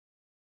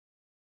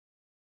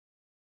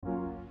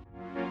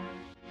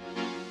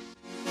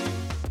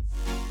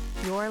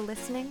You're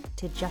listening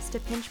to Just a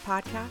Pinch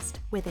podcast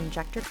with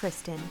Injector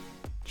Kristen.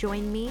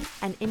 Join me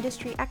and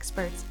industry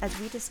experts as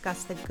we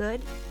discuss the good,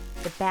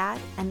 the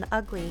bad, and the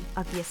ugly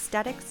of the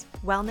aesthetics,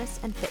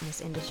 wellness, and fitness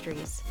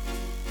industries.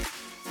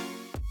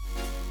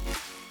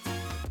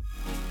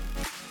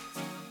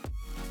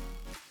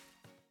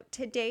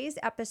 Today's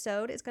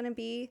episode is going to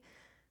be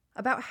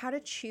about how to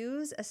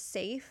choose a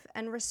safe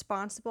and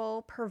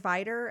responsible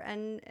provider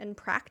and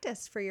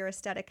practice for your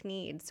aesthetic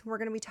needs. We're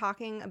going to be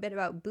talking a bit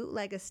about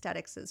bootleg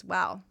aesthetics as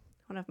well,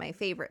 one of my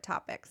favorite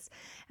topics.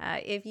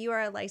 If you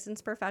are a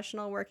licensed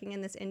professional working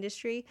in this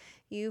industry,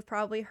 you've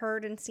probably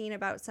heard and seen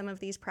about some of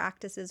these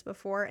practices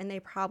before, and they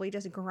probably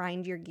just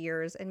grind your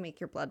gears and make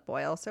your blood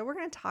boil. So we're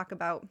going to talk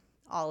about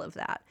all of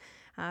that.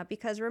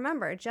 Because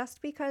remember,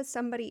 just because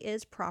somebody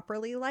is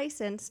properly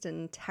licensed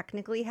and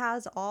technically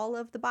has all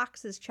of the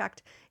boxes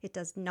checked, it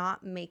does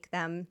not make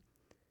them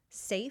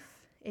safe,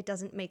 it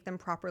doesn't make them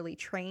properly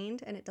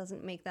trained, and it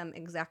doesn't make them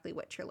exactly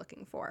what you're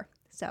looking for.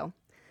 So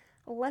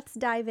let's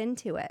dive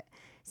into it.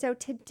 So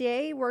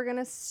today we're going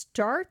to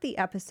start the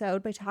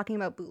episode by talking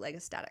about bootleg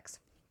aesthetics.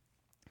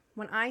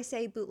 When I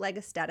say bootleg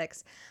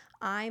aesthetics,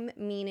 I'm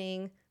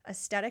meaning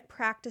aesthetic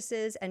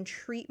practices and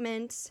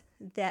treatments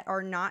that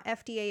are not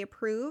FDA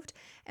approved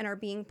and are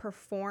being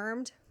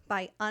performed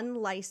by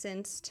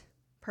unlicensed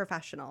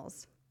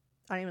professionals.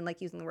 I don't even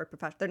like using the word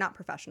professional. They're not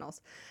professionals.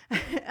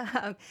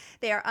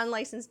 They are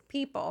unlicensed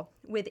people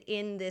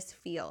within this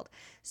field.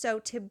 So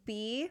to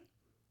be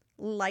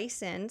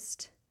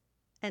licensed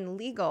and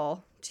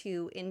legal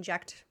to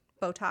inject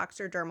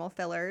Botox or dermal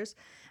fillers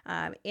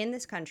in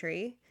this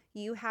country,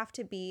 you have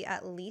to be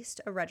at least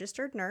a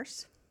registered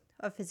nurse,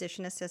 a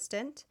physician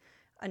assistant,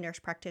 a nurse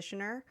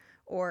practitioner,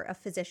 or a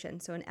physician,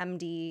 so an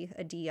MD,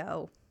 a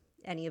DO,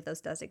 any of those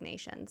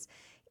designations.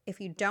 If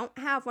you don't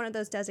have one of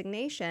those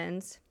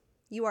designations,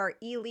 you are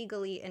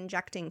illegally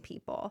injecting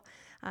people.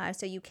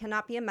 So you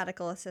cannot be a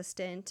medical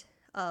assistant,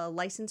 a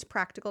licensed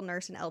practical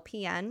nurse, an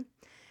LPN,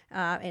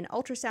 an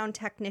ultrasound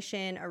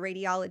technician, a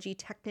radiology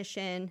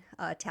technician,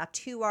 a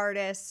tattoo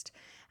artist,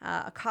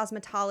 a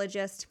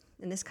cosmetologist.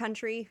 In this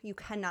country, you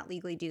cannot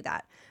legally do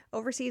that.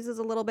 Overseas is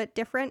a little bit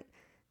different.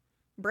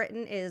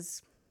 Britain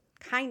is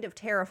kind of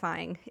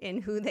terrifying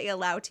in who they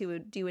allow to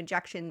do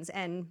injections,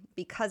 and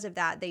because of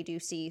that, they do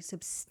see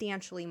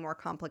substantially more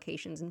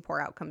complications and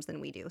poor outcomes than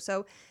we do.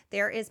 So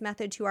there is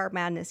method to our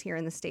madness here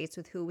in the States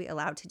with who we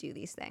allow to do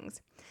these things.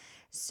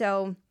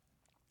 So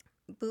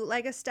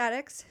bootleg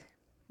aesthetics,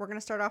 we're going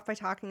to start off by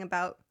talking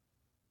about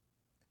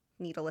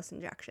needleless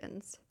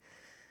injections.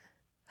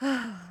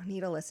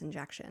 Needleless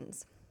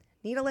injections.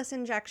 Needleless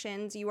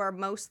injections you are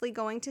mostly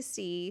going to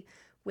see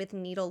with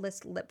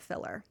needleless lip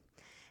filler.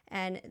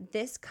 And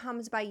this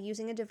comes by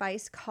using a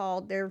device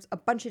called, there's a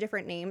bunch of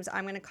different names.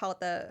 I'm going to call it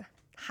the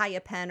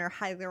HyaPen or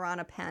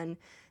Hyaluronipen.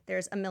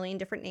 There's a million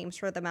different names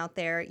for them out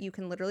there. You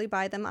can literally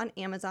buy them on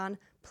Amazon.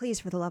 Please,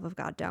 for the love of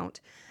God, don't.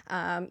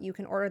 You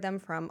can order them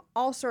from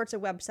all sorts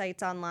of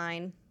websites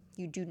online.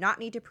 You do not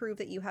need to prove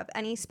that you have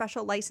any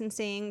special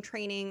licensing,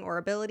 training, or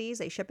abilities.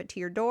 They ship it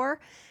to your door.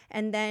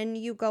 And then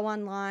you go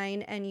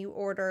online and you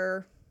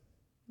order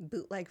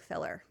bootleg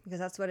filler, because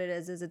that's what it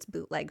is it's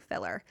bootleg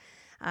filler.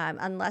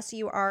 Unless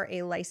you are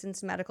a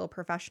licensed medical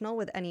professional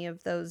with any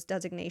of those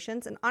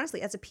designations. And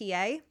honestly, as a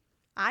PA,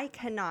 I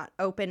cannot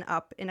open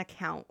up an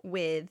account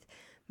with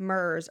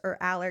MERS or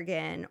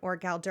Allergan or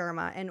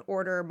Galderma and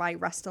order my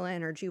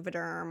Restylane or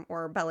Juvederm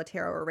or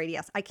Bellatero or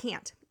Radiesse. I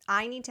can't.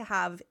 I need to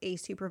have a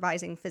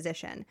supervising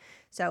physician.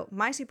 So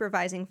my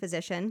supervising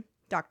physician,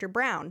 Dr.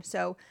 Brown.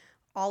 So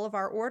all of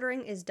our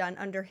ordering is done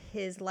under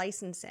his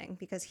licensing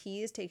because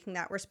he is taking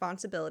that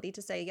responsibility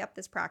to say, yep,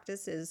 this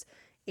practice is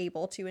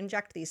able to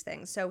inject these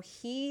things. So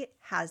he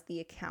has the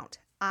account.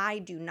 I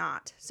do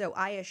not. So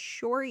I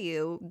assure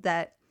you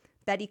that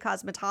Betty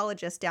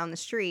Cosmetologist down the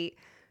street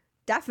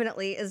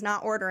definitely is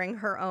not ordering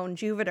her own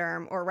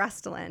Juvederm or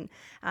Restylane.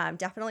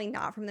 Definitely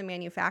not from the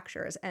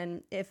manufacturers.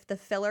 And if the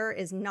filler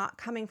is not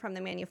coming from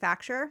the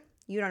manufacturer,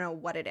 you don't know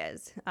what it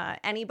is.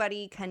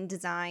 Anybody can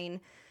design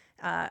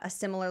a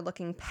similar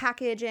looking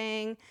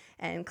packaging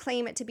and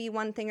claim it to be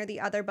one thing or the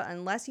other, but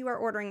unless you are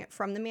ordering it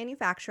from the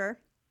manufacturer,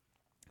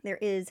 there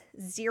is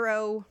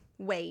zero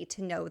way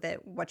to know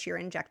that what you're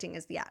injecting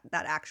is that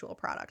actual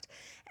product.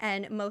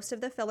 And most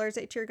of the fillers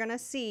that you're going to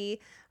see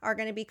are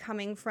going to be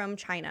coming from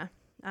China.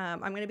 I'm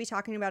going to be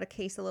talking about a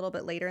case a little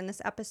bit later in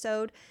this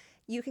episode.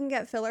 You can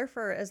get filler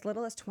for as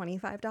little as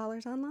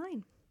 $25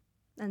 online.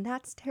 And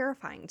that's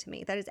terrifying to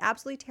me. That is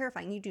absolutely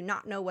terrifying. You do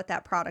not know what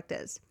that product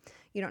is.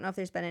 You don't know if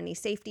there's been any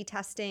safety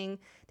testing.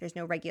 There's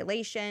no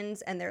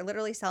regulations, and they're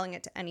literally selling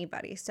it to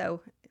anybody.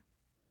 So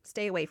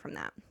stay away from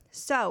that.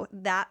 So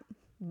that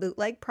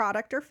bootleg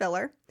product or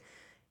filler,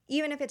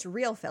 even if it's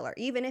real filler,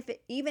 even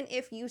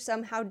if you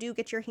somehow do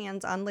get your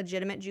hands on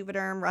legitimate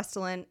Juvederm,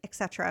 Restylane,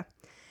 etc.,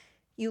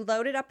 you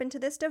load it up into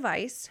this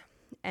device,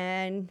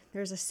 and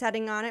there's a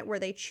setting on it where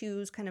they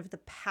choose kind of the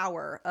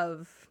power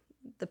of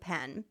the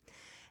pen.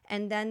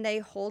 And then they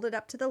hold it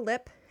up to the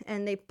lip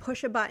and they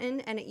push a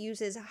button, and it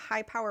uses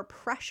high power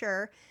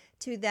pressure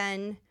to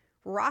then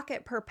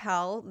rocket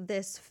propel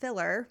this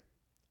filler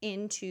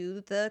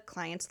into the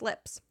client's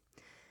lips.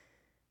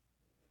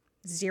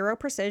 Zero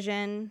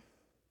precision,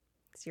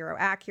 zero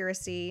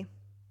accuracy.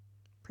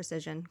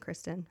 Precision,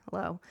 Kristen,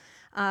 hello.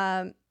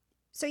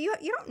 So you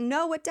don't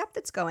know what depth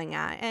it's going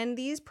at. And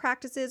these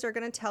practices are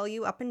going to tell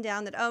you up and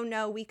down that, oh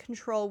no, we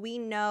control, we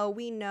know,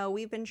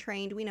 we've been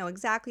trained, we know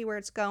exactly where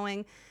it's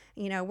going.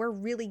 You know, we're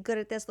really good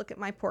at this. Look at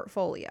my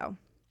portfolio.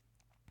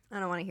 I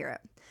don't want to hear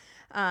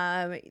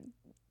it.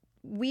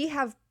 We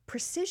have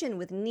precision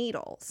with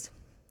needles.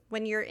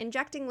 When you're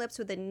injecting lips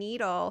with a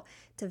needle,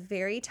 it's a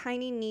very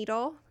tiny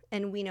needle,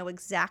 and we know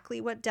exactly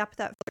what depth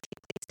that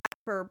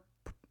for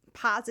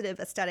positive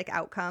aesthetic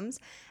outcomes,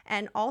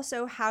 and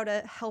also how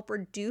to help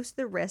reduce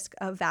the risk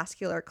of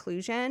vascular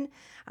occlusion,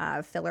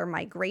 filler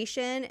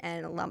migration,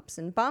 and lumps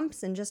and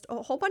bumps, and just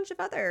a whole bunch of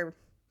other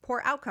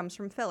poor outcomes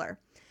from filler.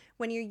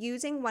 When you're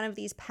using one of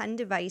these pen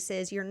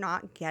devices, you're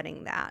not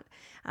getting that.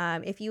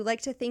 If you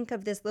like to think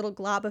of this little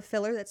glob of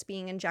filler that's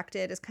being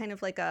injected as kind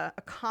of like a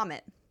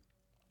comet,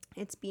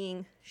 it's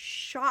being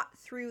shot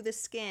through the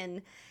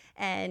skin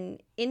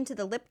and into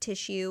the lip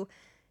tissue.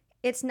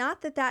 It's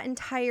not that that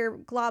entire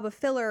glob of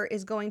filler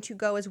is going to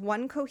go as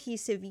one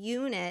cohesive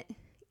unit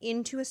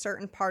into a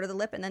certain part of the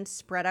lip and then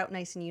spread out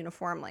nice and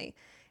uniformly.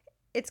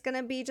 It's going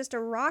to be just a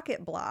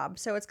rocket blob.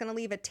 So it's going to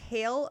leave a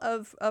tail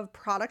of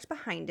product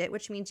behind it,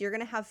 which means you're going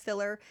to have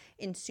filler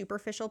in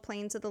superficial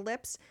planes of the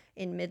lips,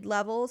 in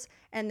mid-levels,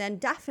 and then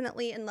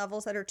definitely in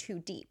levels that are too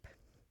deep.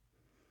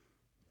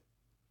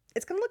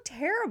 It's going to look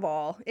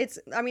terrible.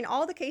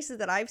 All the cases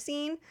that I've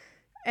seen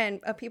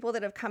and people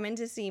that have come in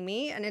to see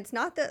me, and it's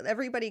not that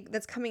everybody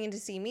that's coming in to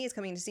see me is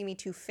coming to see me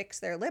to fix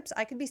their lips.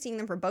 I could be seeing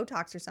them for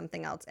Botox or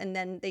something else, and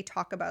then they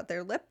talk about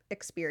their lip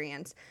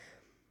experience.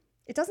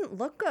 It doesn't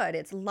look good.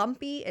 It's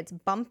lumpy, it's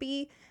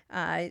bumpy.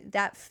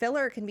 That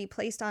filler can be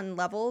placed on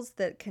levels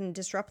that can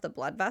disrupt the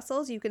blood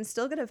vessels. You can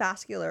still get a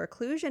vascular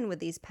occlusion with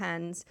these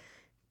pens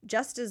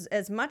just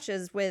as much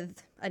as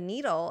with a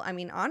needle. I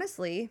mean,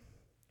 honestly,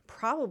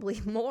 probably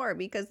more,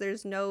 because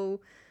there's no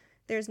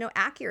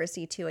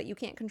accuracy to it. You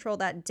can't control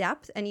that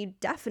depth, and you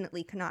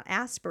definitely cannot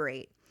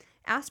aspirate.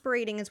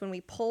 Aspirating is when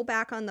we pull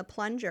back on the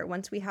plunger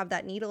once we have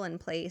that needle in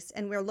place,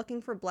 and we're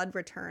looking for blood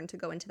return to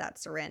go into that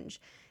syringe.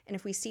 And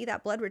if we see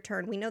that blood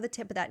return, we know the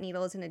tip of that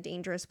needle is in a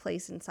dangerous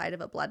place inside of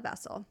a blood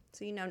vessel.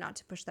 So you know not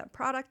to push that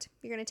product.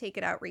 You're going to take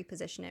it out,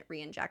 reposition it,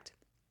 re-inject.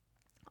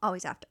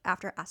 Always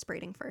after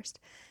aspirating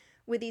first.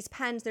 With these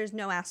pens, there's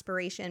no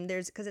aspiration.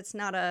 Because it's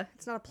not a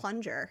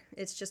plunger.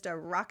 It's just a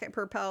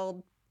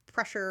rocket-propelled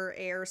pressure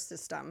air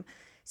system.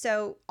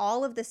 So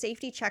all of the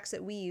safety checks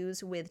that we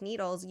use with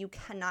needles, you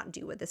cannot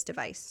do with this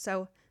device.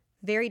 So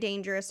very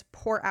dangerous,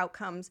 poor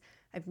outcomes.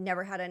 I've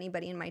never had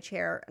anybody in my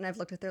chair and I've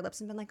looked at their lips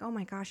and been like, oh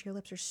my gosh, your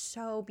lips are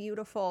so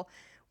beautiful.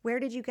 Where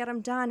did you get them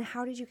done?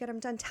 How did you get them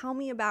done? Tell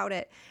me about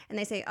it. And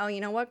they say, oh,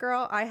 you know what,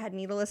 girl? I had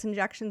needleless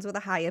injections with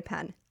a Haya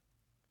pen.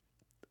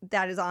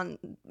 That is on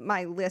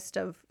my list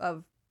of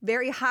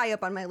very high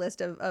up on my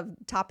list of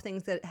top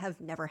things that have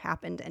never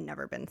happened and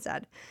never been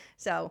said.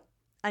 So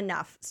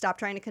enough. Stop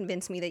trying to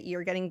convince me that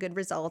you're getting good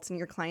results and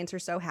your clients are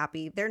so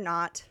happy. They're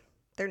not.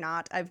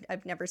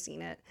 I've never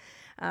seen it.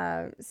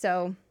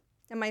 So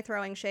am I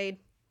throwing shade?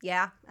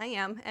 Yeah, I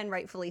am. And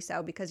rightfully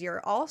so, because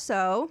you're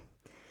also,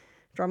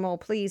 drumroll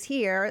please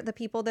here, the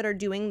people that are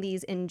doing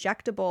these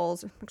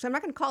injectables, because I'm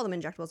not going to call them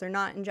injectables. They're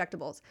not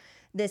injectables.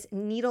 This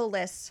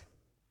needleless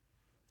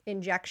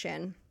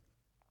injection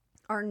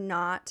are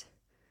not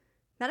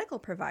medical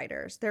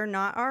providers. They're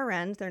not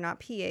RNs. They're not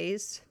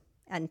PAs.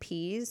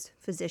 NPs,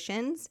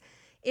 physicians.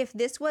 If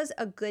this was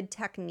a good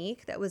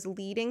technique that was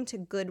leading to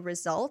good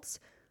results,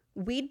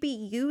 we'd be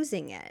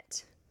using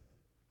it.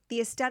 The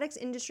aesthetics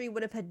industry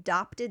would have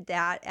adopted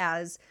that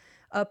as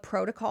a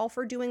protocol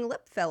for doing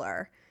lip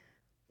filler,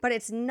 but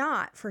it's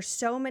not for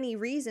so many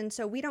reasons,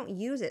 so we don't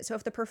use it. So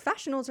if the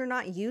professionals are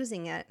not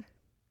using it,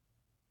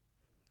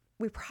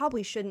 we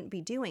probably shouldn't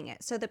be doing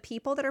it. So the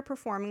people that are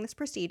performing this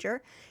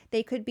procedure,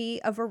 they could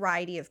be a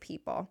variety of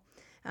people.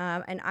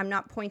 And I'm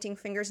not pointing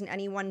fingers in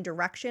any one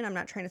direction. I'm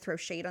not trying to throw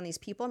shade on these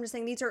people. I'm just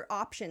saying these are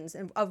options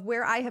of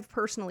where I have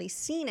personally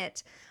seen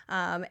it.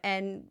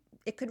 And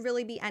it could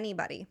really be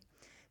anybody.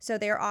 So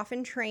they're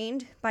often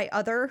trained by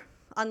other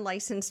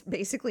unlicensed,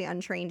 basically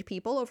untrained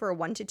people over a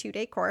 1 to 2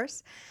 day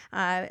course.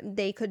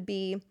 They could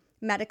be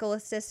medical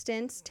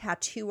assistants,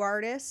 tattoo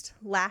artists,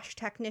 lash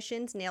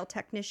technicians, nail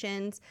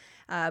technicians,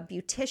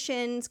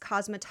 beauticians,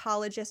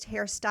 cosmetologists,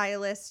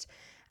 hairstylists.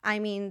 I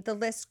mean, the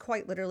list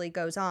quite literally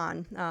goes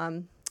on.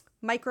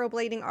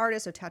 Microblading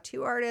artists or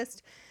tattoo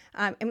artists.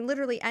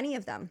 Literally any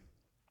of them.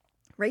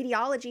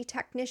 Radiology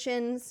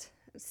technicians,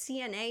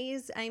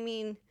 CNAs. I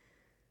mean,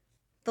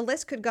 the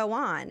list could go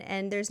on,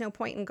 and there's no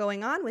point in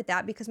going on with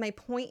that, because my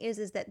point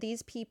is that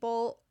these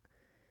people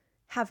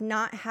have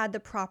not had the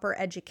proper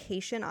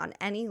education on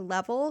any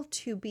level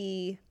to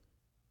be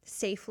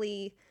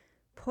safely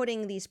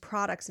putting these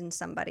products in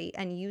somebody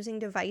and using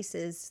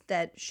devices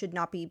that should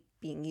not be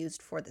being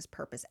used for this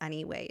purpose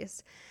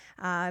anyways.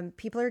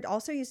 People are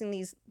also using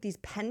these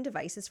pen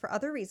devices for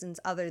other reasons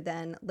other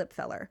than lip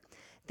filler.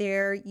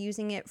 They're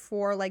using it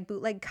for like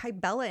bootleg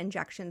Kybella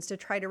injections to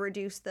try to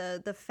reduce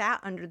the fat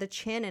under the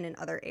chin and in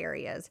other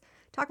areas.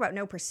 Talk about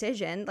no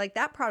precision. Like,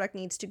 that product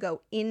needs to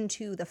go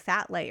into the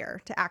fat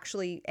layer to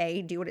actually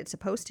A, do what it's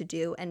supposed to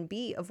do, and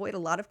B, avoid a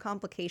lot of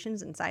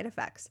complications and side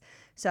effects.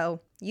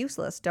 So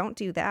useless. Don't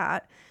do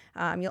that.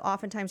 You'll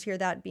oftentimes hear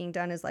that being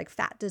done as like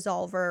fat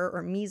dissolver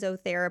or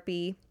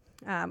mesotherapy.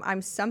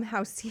 I'm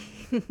somehow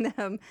seeing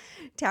them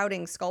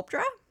touting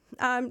Sculptra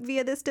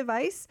via this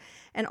device,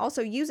 and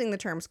also using the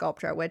term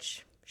Sculptra,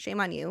 which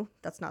shame on you.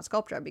 That's not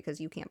Sculptra because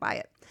you can't buy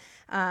it.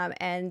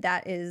 And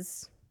that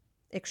is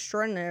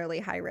extraordinarily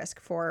high risk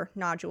for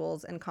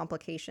nodules and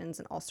complications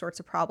and all sorts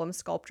of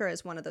problems. Sculptra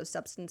is one of those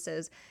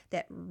substances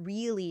that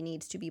really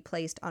needs to be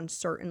placed on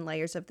certain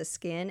layers of the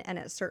skin and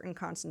at certain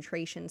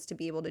concentrations to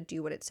be able to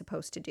do what it's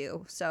supposed to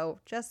do. So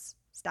just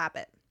stop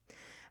it.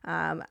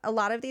 A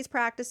lot of these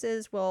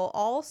practices will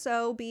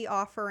also be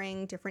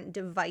offering different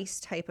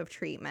device type of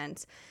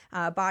treatments,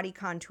 body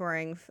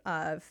contouring,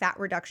 fat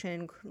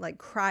reduction, like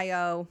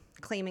cryo,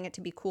 claiming it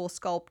to be cool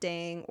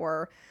sculpting,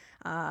 or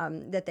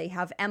that they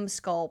have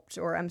M-Sculpt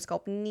or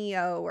M-Sculpt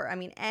Neo, or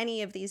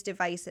any of these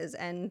devices,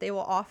 and they will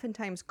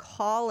oftentimes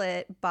call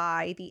it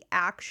by the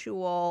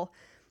actual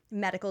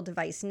medical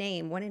device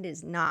name when it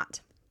is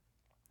not.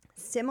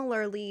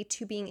 Similarly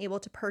to being able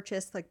to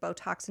purchase like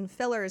Botox and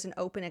fillers and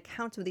open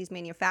accounts with these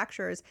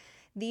manufacturers,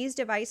 these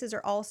devices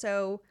are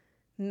also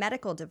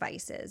medical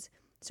devices.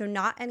 So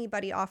not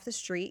anybody off the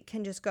street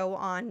can just go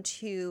on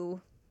to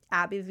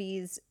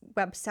AbbVie's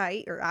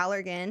website or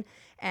Allergan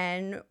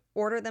and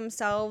order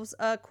themselves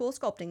a cool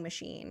sculpting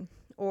machine,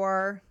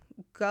 or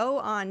go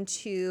on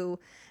to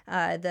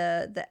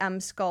the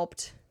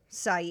M-Sculpt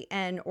site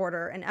and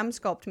order an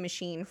M-Sculpt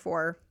machine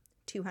for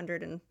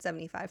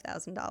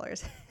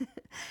 $275,000.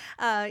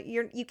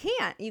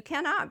 You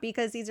cannot,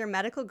 because these are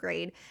medical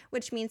grade,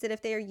 which means that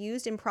if they are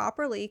used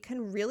improperly,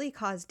 can really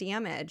cause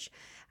damage.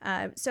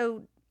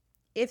 So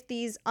if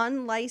these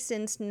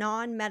unlicensed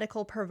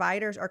non-medical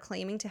providers are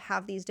claiming to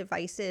have these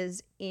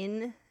devices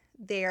in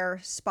their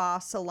spa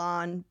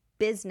salon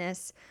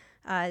business,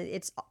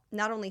 it's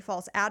not only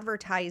false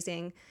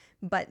advertising,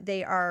 but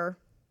they are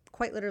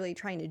quite literally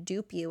trying to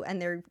dupe you,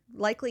 and they're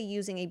likely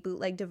using a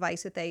bootleg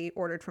device that they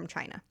ordered from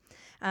China.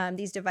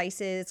 These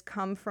devices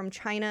come from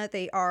China.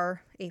 They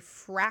are a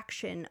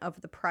fraction of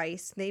the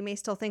price. They may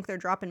still think they're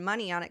dropping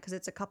money on it because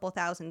it's a couple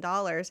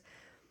 $1,000s.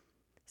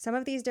 Some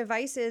of these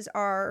devices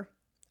are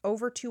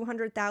over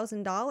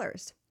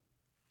 $200,000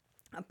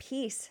 a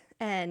piece.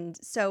 And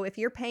so if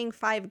you're paying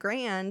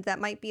 $5,000, that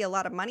might be a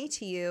lot of money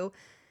to you.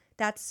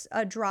 That's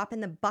a drop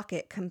in the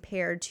bucket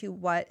compared to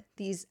what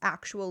these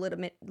actual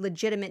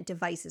legitimate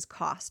devices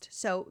cost.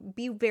 So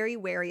be very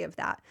wary of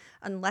that.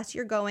 Unless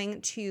you're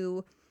going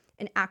to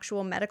an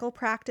actual medical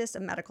practice, a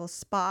medical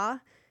spa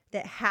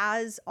that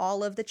has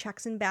all of the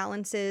checks and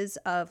balances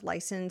of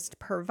licensed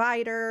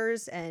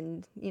providers,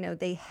 and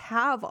they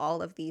have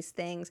all of these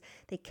things,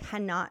 they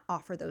cannot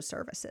offer those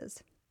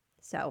services.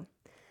 So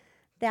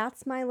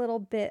that's my little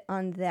bit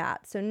on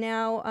that. So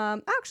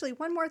now, actually,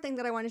 one more thing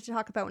that I wanted to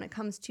talk about when it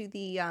comes to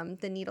the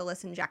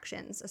needleless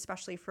injections,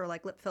 especially for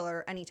like lip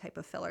filler, any type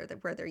of filler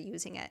where they're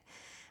using it,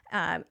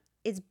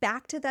 is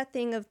back to that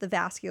thing of the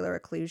vascular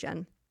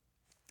occlusion.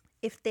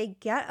 If they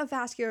get a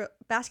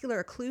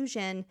vascular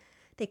occlusion,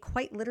 they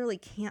quite literally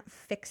can't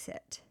fix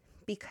it,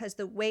 because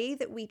the way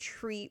that we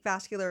treat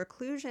vascular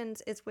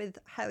occlusions is with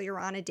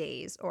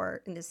hyaluronidase, or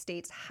in the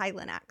States,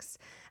 Hylenex,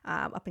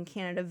 up in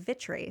Canada,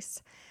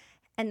 Vitrace.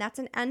 And that's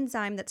an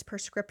enzyme that's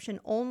prescription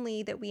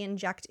only, that we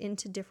inject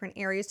into different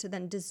areas to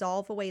then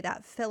dissolve away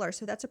that filler.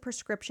 So that's a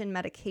prescription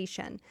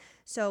medication.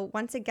 So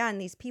once again,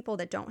 these people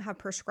that don't have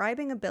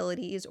prescribing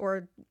abilities,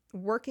 or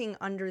working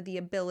under the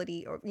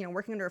ability, or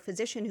working under a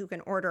physician who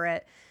can order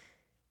it,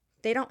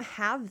 they don't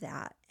have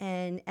that.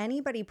 And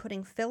anybody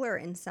putting filler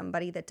in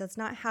somebody that does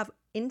not have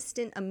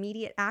instant,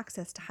 immediate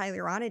access to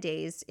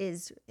hyaluronidase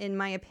is, in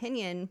my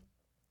opinion,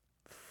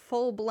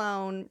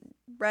 full-blown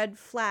red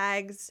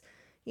flags,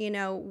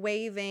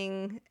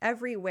 waving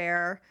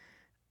everywhere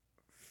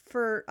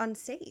for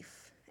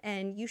unsafe.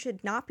 And you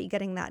should not be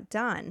getting that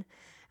done.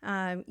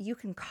 You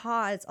can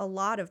cause a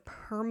lot of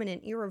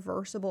permanent,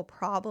 irreversible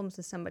problems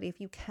with somebody if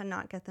you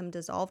cannot get them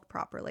dissolved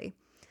properly.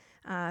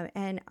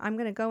 And I'm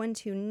going to go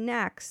into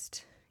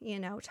next,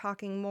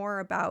 talking more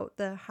about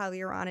the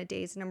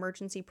hyaluronidase and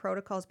emergency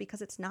protocols,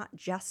 because it's not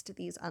just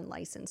these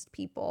unlicensed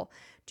people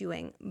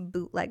doing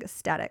bootleg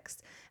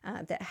aesthetics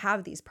that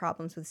have these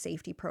problems with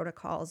safety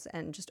protocols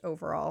and just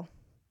overall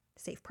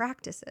safe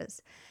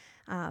practices.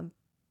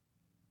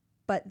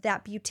 But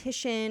that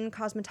beautician,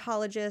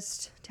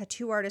 cosmetologist,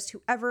 tattoo artist,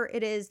 whoever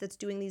it is that's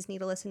doing these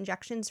needleless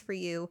injections for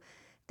you,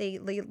 they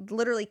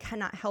literally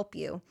cannot help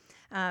you.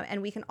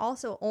 And we can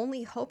also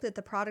only hope that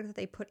the product that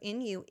they put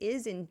in you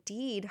is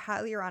indeed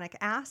hyaluronic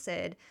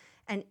acid,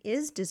 and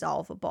is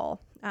dissolvable.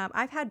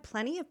 I've had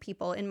plenty of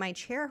people in my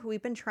chair who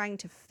we've been trying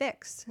to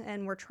fix,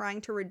 and we're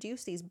trying to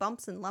reduce these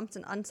bumps and lumps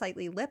and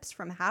unsightly lips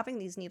from having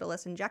these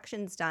needleless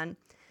injections done.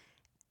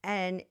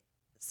 And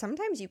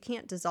sometimes you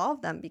can't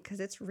dissolve them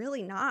because it's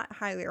really not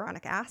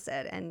hyaluronic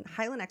acid, and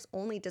Hylenex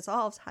only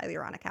dissolves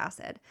hyaluronic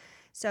acid.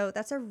 So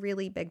that's a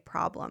really big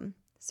problem.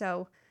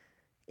 So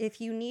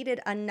if you needed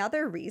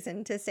another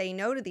reason to say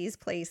no to these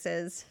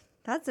places,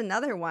 that's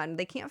another one.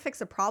 They can't fix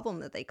a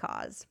problem that they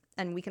cause.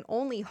 And we can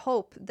only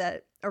hope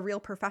that a real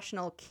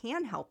professional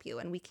can help you,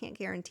 and we can't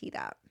guarantee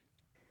that.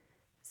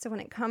 So when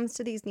it comes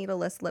to these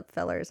needleless lip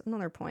fillers,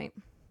 another point,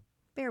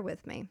 bear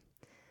with me.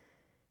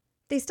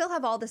 They still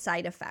have all the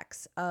side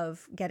effects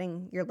of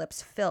getting your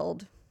lips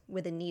filled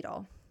with a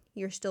needle.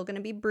 You're still going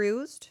to be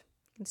bruised.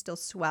 You can still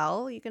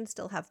swell. You can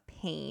still have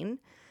pain.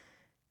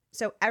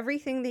 So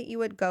everything that you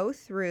would go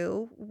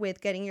through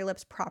with getting your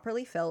lips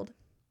properly filled,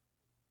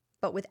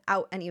 but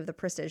without any of the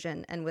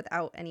precision and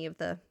without any of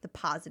the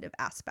positive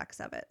aspects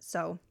of it.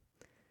 So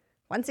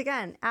once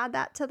again, add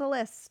that to the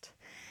list.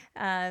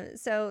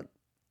 So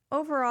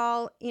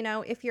overall,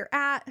 if you're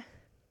at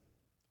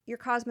your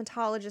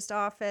cosmetologist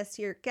office,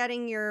 you're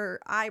getting your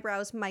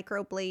eyebrows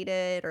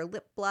microbladed or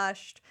lip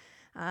blushed,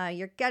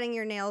 you're getting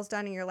your nails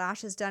done and your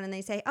lashes done, and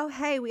they say, oh,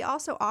 hey, we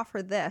also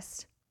offer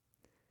this.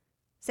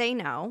 Say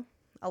no.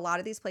 A lot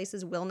of these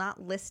places will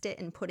not list it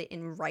and put it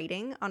in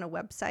writing on a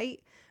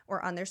website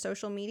or on their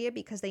social media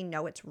because they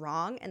know it's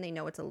wrong and they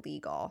know it's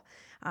illegal.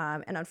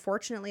 And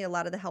unfortunately, a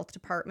lot of the health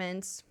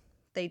departments,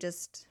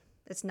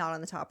 it's not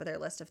on the top of their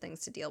list of things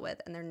to deal with,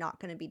 and they're not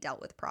going to be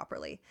dealt with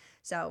properly.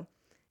 So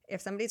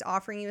if somebody's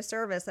offering you a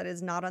service that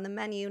is not on the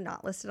menu,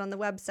 not listed on the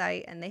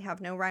website, and they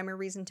have no rhyme or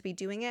reason to be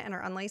doing it and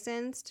are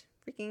unlicensed,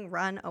 freaking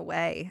run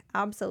away.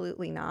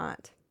 Absolutely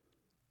not.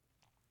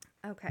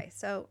 Okay,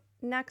 so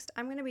next,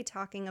 I'm going to be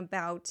talking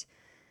about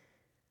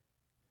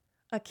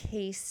a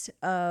case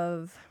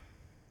of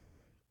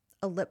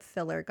a lip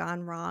filler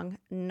gone wrong,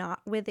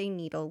 not with a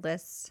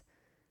needleless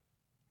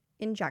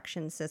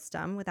injection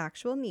system with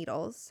actual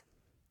needles,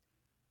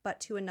 but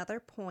to another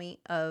point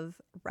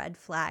of red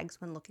flags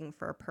when looking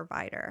for a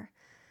provider.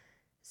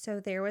 So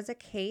there was a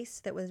case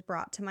that was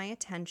brought to my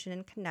attention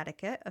in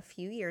Connecticut a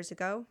few years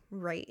ago,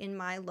 right in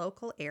my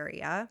local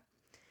area,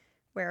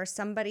 where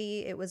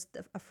it was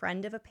a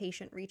friend of a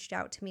patient reached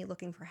out to me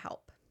looking for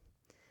help.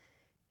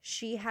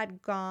 She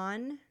had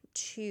gone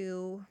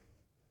to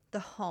the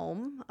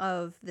home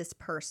of this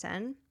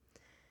person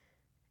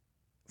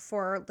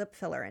for lip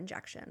filler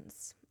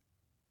injections.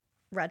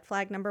 Red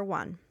flag number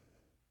 1,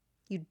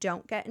 you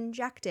don't get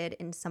injected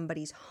in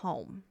somebody's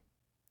home.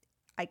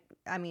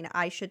 I mean,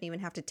 I shouldn't even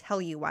have to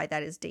tell you why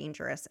that is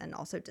dangerous and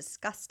also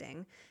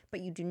disgusting, but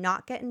you do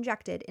not get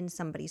injected in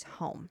somebody's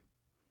home.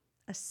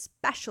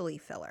 Especially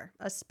filler.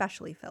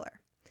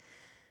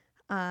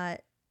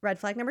 Red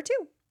flag number 2.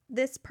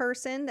 This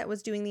person that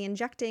was doing the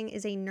injecting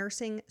is a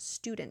nursing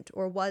student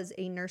or was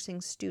a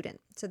nursing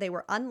student. So they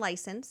were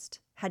unlicensed,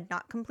 had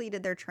not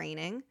completed their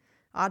training.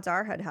 Odds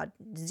are had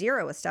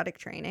zero aesthetic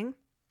training.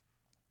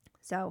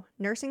 So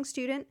nursing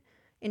student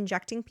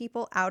injecting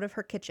people out of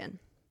her kitchen.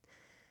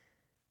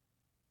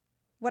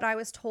 What I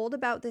was told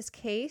about this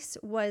case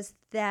was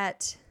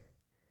that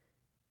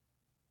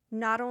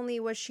not only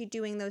was she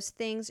doing those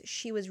things,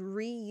 she was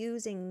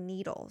reusing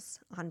needles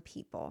on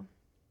people.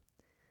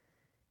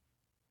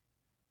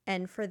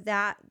 And for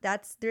that,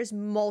 there's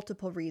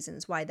multiple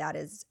reasons why that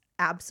is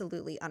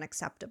absolutely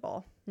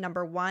unacceptable.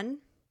 Number 1,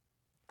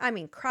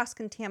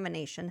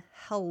 cross-contamination.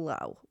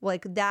 Hello.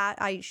 Like that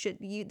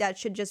that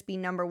should just be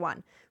number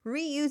 1.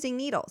 Reusing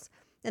needles.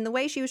 And the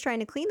way she was trying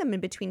to clean them in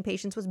between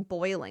patients was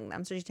boiling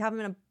them. So she'd have them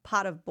in a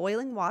pot of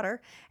boiling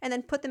water and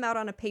then put them out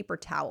on a paper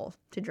towel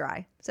to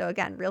dry. So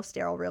again, real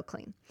sterile, real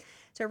clean.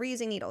 So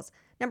reusing needles.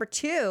 Number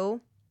 2,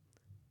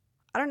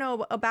 I don't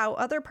know about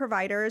other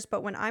providers,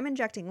 but when I'm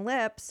injecting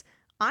lips,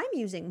 I'm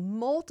using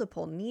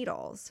multiple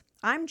needles.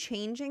 I'm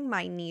changing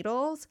my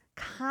needles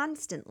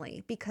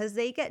constantly because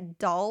they get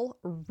dull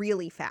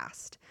really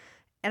fast.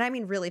 And I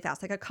mean really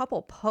fast, like a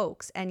couple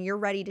pokes and you're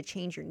ready to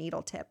change your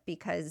needle tip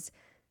because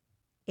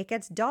it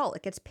gets dull,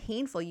 it gets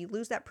painful, you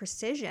lose that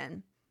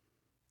precision.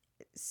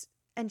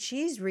 And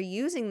she's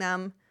reusing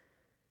them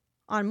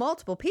on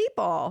multiple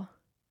people.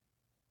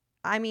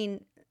 I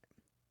mean,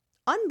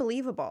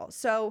 unbelievable.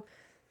 So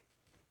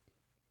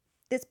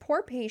this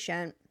poor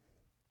patient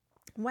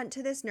went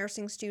to this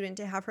nursing student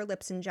to have her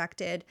lips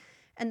injected,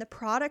 and the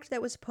product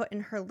that was put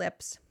in her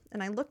lips,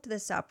 and I looked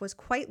this up, was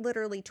quite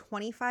literally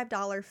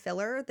 $25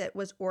 filler that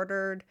was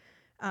ordered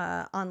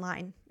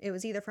online. It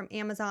was either from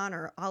Amazon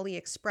or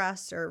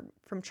AliExpress or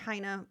from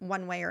China,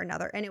 one way or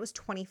another, and it was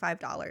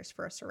 $25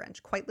 for a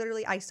syringe. Quite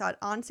literally, I saw it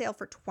on sale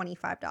for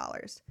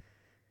 $25.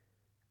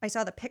 I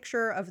saw the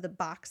picture of the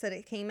box that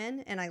it came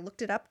in, and I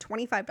looked it up,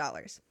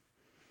 $25.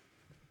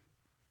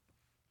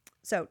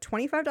 So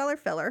 $25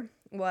 filler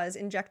was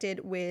injected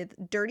with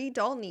dirty,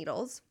 dull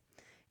needles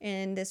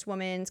in this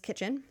woman's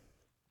kitchen.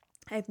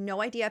 I have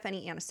no idea if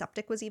any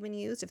antiseptic was even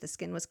used, if the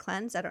skin was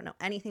cleansed. I don't know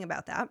anything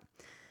about that.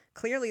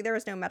 Clearly, there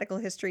was no medical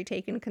history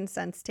taken,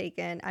 consents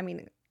taken. I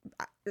mean,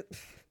 I,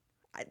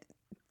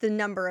 the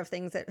number of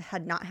things that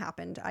had not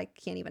happened, I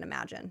can't even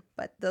imagine.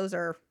 But those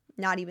are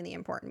not even the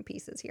important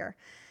pieces here.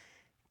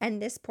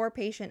 And this poor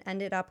patient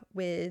ended up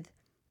with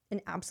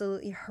an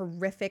absolutely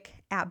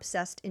horrific,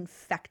 abscessed,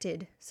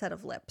 infected set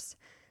of lips.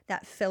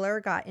 That filler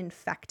got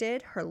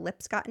infected. Her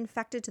lips got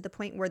infected to the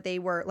point where they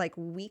were, like,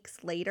 weeks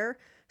later,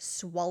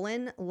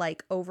 swollen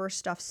like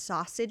overstuffed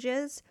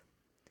sausages,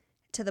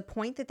 to the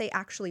point that they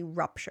actually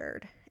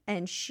ruptured.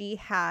 And she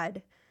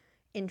had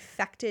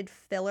infected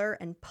filler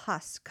and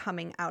pus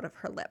coming out of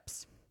her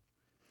lips.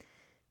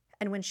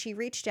 And when she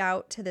reached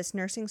out to this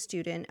nursing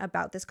student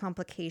about this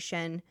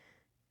complication,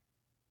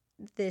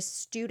 this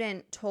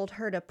student told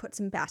her to put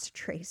some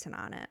bacitracin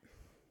on it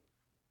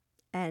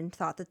and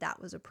thought that that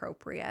was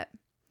appropriate.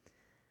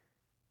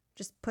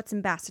 Just put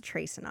some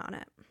bacitracin on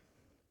it.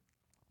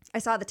 I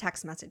saw the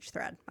text message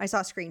thread. I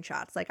saw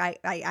screenshots. Like,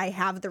 I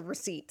have the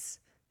receipts,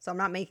 so I'm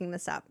not making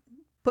this up.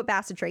 Put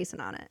bacitracin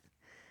on it.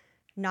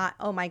 Not,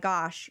 oh my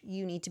gosh,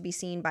 you need to be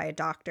seen by a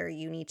doctor.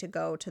 You need to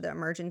go to the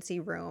emergency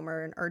room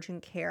or an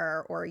urgent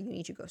care, or you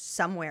need to go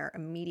somewhere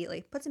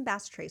immediately. Put some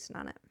bacitracin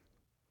on it.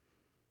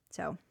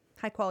 So,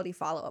 high quality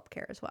follow-up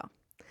care as well.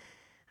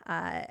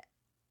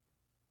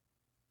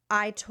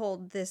 I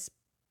told this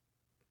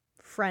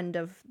friend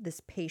of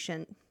this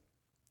patient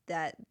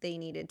that they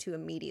needed to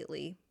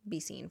immediately be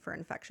seen for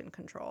infection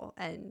control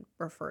and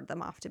referred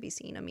them off to be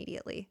seen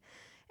immediately.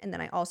 And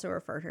then I also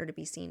referred her to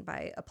be seen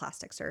by a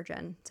plastic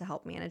surgeon to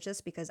help manage this,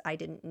 because I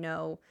didn't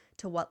know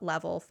to what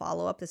level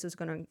follow-up this was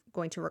going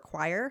to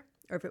require,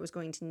 or if it was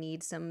going to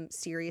need some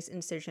serious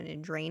incision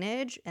and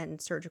drainage and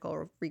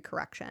surgical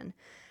recorrection.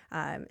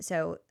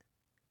 So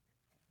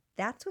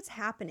that's what's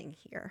happening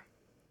here.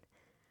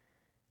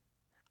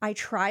 I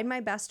tried my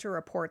best to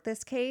report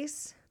this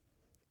case,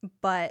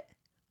 but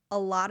a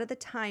lot of the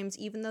times,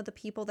 even though the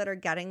people that are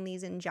getting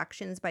these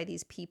injections by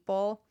these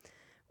people,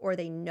 or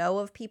they know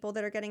of people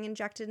that are getting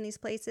injected in these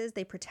places,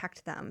 they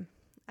protect them.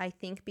 I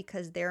think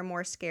because they're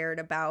more scared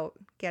about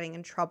getting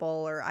in trouble,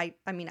 or I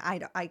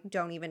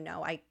don't even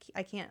know.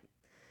 I can't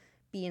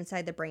be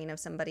inside the brain of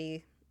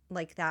somebody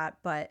like that,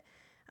 but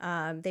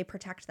they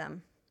protect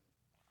them.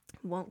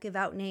 Won't give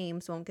out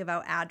names, won't give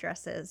out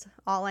addresses.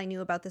 All I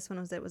knew about this one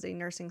was it was a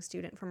nursing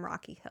student from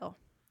Rocky Hill.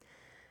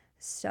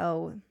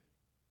 So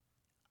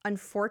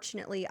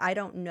unfortunately, I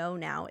don't know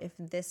now if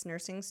this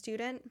nursing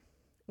student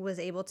was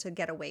able to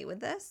get away with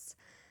this.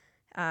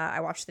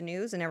 I watched the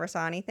news and never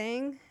saw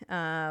anything.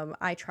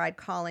 I tried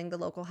calling the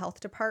local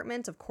health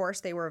department. Of course,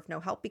 they were of no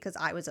help because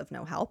I was of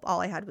no help. All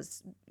I had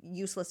was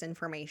useless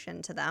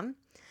information to them.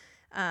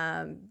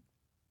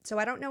 So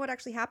I don't know what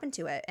actually happened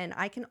to it. And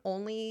I can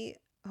only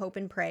hope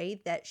and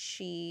pray that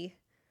she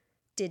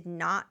did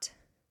not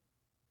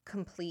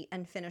complete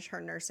and finish her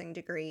nursing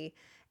degree.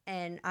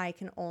 And I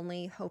can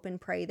only hope and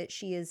pray that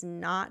she is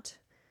not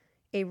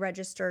a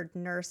registered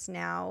nurse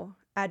now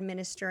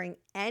administering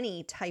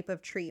any type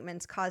of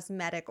treatments,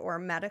 cosmetic or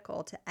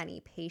medical, to any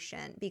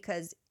patient,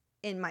 because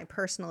in my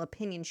personal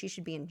opinion, she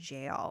should be in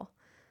jail,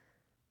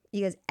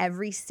 because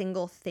every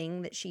single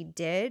thing that she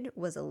did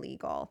was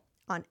illegal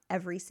on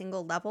every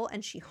single level,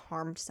 and she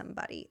harmed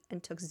somebody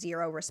and took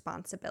zero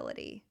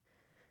responsibility.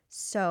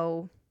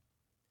 So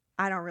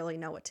I don't really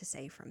know what to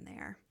say from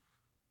there.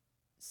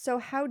 So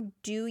how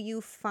do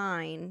you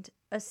find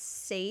a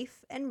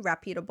safe and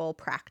reputable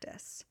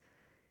practice?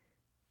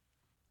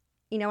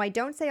 You know, I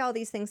don't say all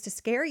these things to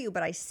scare you,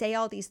 but I say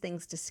all these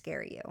things to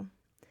scare you,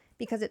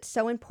 because it's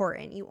so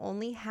important. You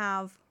only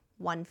have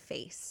one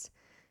face.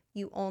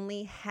 You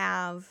only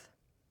have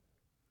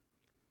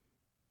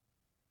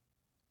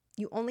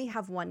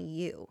one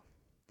you.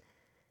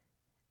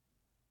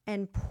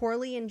 And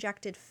poorly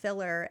injected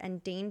filler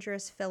and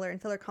dangerous filler and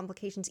filler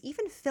complications,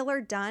 even filler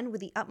done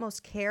with the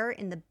utmost care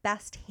in the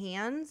best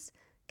hands,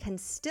 can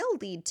still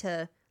lead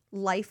to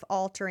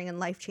life-altering and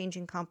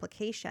life-changing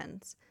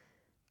complications.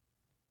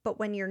 But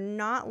when you're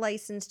not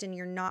licensed and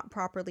you're not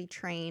properly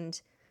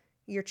trained,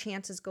 your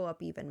chances go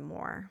up even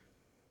more.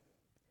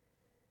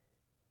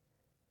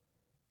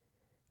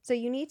 So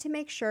you need to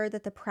make sure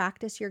that the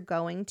practice you're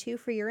going to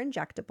for your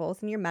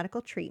injectables and your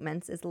medical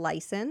treatments is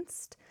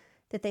licensed,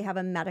 that they have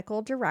a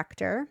medical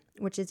director,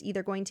 which is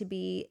either going to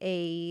be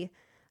a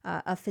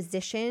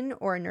physician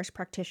or a nurse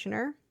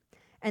practitioner,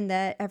 and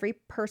that every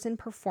person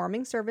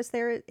performing service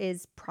there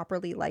is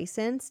properly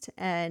licensed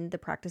and the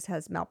practice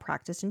has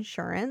malpractice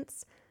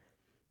insurance.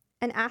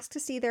 And ask to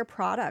see their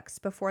products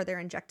before they're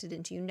injected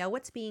into you. Know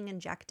what's being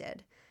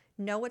injected.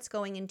 Know what's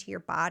going into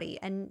your body.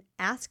 And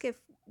ask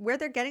where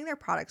they're getting their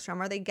products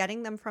from. Are they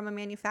getting them from a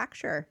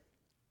manufacturer?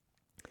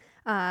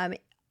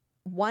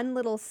 One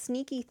little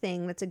sneaky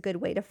thing that's a good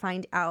way to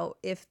find out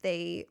if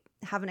they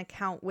have an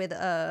account with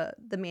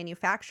the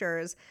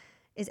manufacturers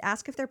is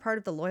ask if they're part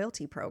of the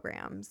loyalty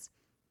programs.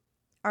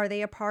 Are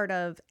they a part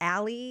of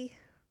Ally,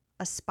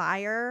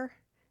 Aspire?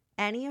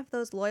 Any of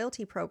those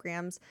loyalty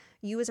programs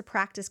you as a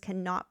practice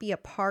cannot be a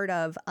part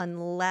of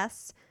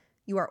unless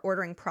you are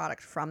ordering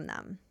product from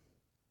them.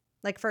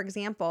 Like, for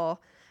example,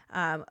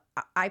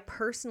 I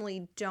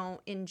personally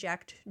don't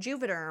inject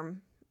Juvederm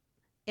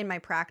in my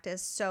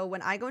practice. So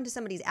when I go into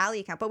somebody's alley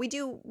account, but we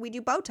do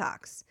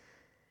Botox.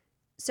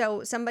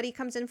 So somebody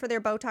comes in for their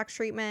Botox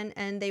treatment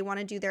and they want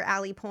to do their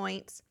alley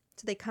points.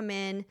 So they come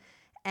in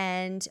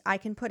and I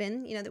can put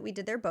in, that we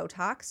did their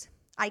Botox.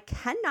 I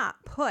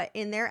cannot put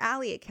in their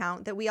alley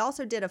account that we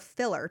also did a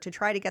filler to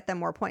try to get them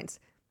more points.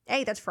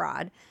 A, that's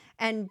fraud.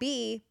 And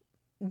B,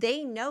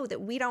 they know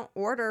that we don't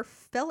order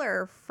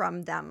filler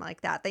from them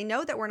like that. They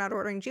know that we're not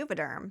ordering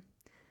Juvederm.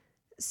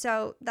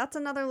 So that's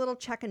another little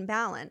check and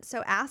balance.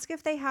 So ask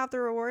if they have the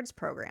rewards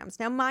programs.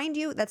 Now, mind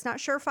you, that's not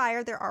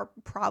surefire. There are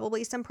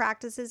probably some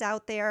practices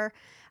out there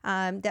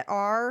that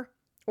are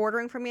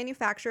ordering from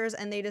manufacturers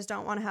and they just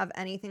don't want to have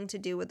anything to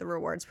do with the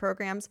rewards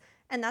programs.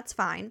 And that's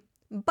fine.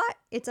 But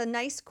it's a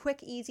nice,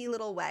 quick, easy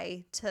little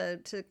way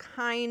to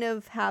kind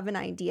of have an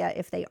idea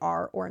if they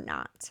are or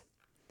not.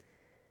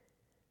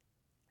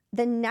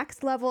 The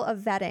next level of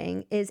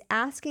vetting is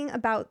asking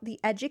about the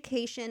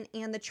education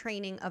and the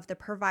training of the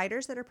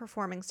providers that are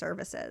performing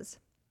services.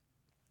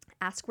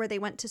 Ask where they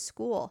went to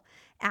school.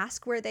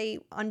 Ask where they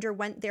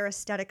underwent their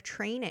aesthetic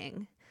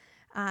training.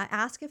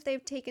 Ask if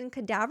they've taken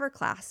cadaver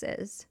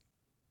classes.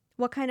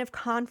 What kind of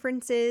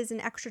conferences and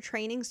extra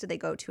trainings do they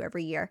go to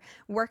every year?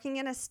 Working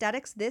in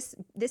aesthetics, this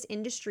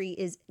industry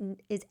is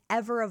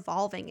ever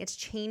evolving. It's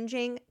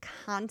changing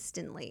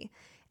constantly.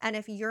 And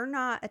if you're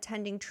not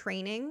attending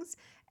trainings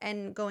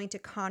and going to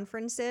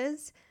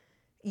conferences,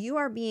 you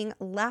are being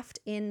left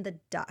in the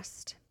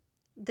dust.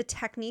 The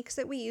techniques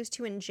that we used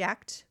to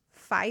inject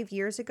 5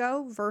 years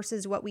ago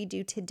versus what we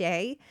do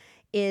today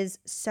is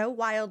so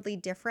wildly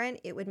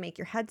different, it would make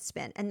your head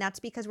spin. And that's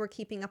because we're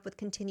keeping up with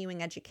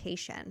continuing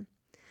education.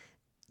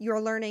 You're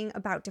learning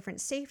about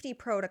different safety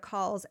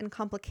protocols and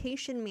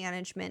complication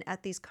management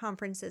at these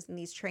conferences and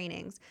these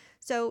trainings.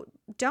 So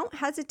don't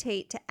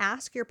hesitate to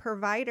ask your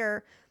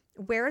provider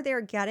where they're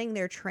getting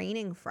their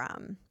training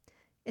from.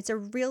 It's a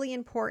really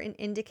important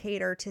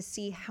indicator to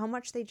see how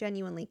much they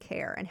genuinely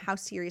care and how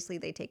seriously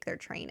they take their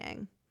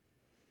training.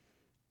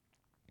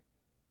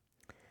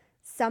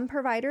 Some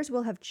providers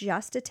will have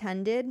just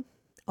attended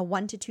a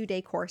 1 to 2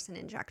 day course in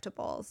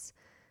injectables.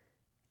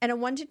 And a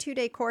 1 to 2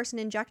 day course in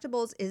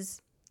injectables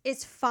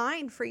is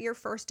fine for your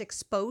first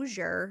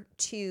exposure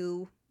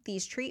to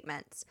these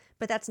treatments,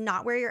 but that's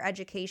not where your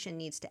education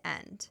needs to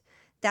end.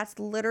 That's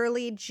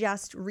literally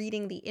just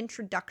reading the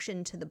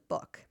introduction to the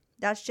book.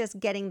 That's just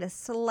getting the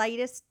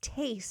slightest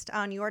taste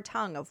on your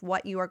tongue of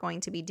what you are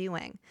going to be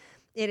doing.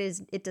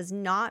 It does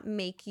not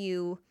make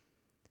you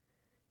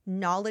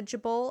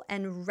knowledgeable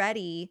and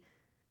ready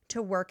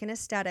to work in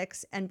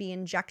aesthetics and be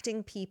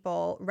injecting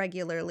people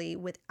regularly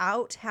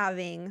without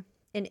having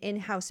an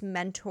in-house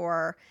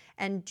mentor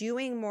and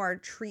doing more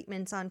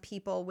treatments on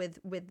people with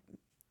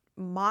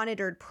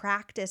monitored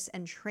practice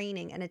and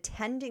training and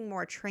attending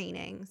more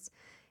trainings.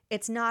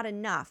 It's not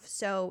enough.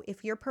 So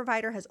if your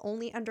provider has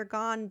only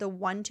undergone the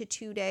 1 to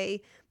 2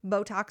 day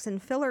Botox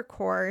and filler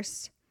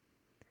course,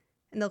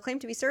 and they'll claim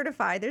to be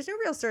certified, there's no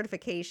real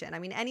certification. I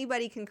mean,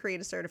 anybody can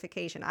create a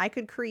certification. I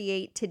could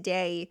create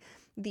today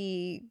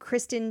the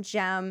Kristen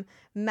Gem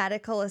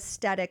Medical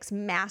Aesthetics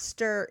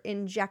Master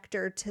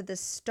Injector to the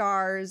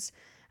Stars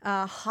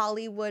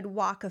Hollywood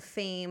Walk of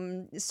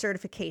Fame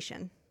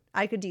certification.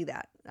 I could do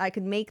that. I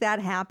could make that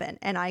happen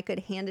and I could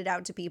hand it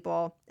out to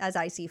people as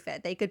I see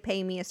fit. They could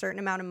pay me a certain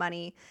amount of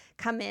money,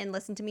 come in,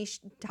 listen to me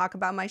talk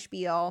about my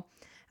spiel.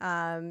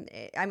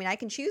 I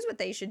can choose what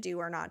they should do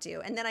or not do,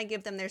 and then I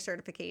give them their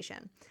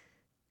certification.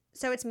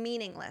 So it's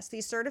meaningless.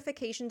 These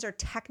certifications are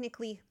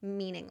technically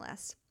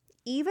meaningless.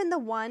 Even the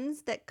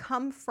ones that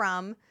come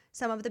from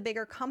some of the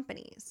bigger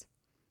companies.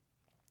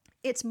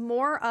 It's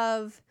more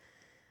of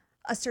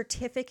a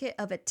certificate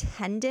of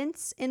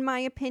attendance, in my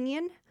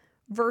opinion,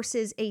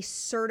 versus a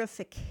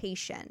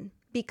certification,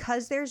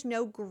 because there's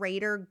no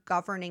greater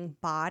governing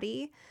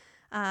body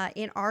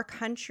in our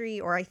country,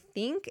 or I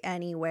think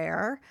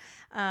anywhere,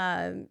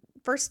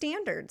 for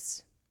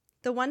standards.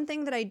 The one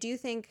thing that I do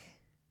think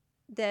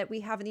that we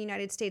have in the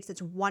United States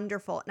that's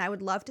wonderful, and I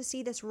would love to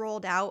see this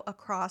rolled out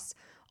across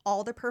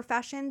all the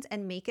professions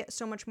and make it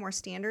so much more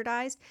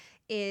standardized,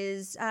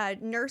 is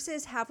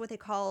nurses have what they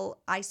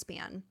call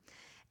ISPAN.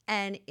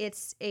 And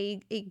it's a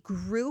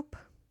group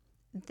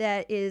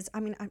that is,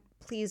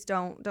 please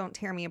don't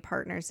tear me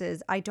apart,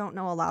 nurses. I don't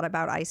know a lot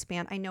about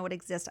ISPAN. I know it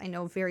exists. I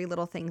know very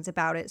little things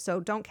about it. So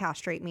don't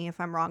castrate me if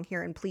I'm wrong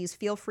here. And please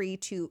feel free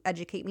to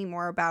educate me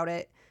more about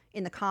it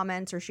in the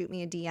comments or shoot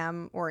me a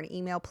DM or an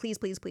email. Please,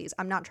 please, please.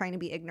 I'm not trying to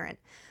be ignorant.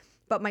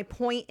 But my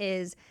point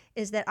is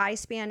that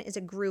ISPAN is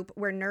a group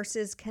where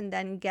nurses can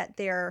then get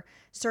their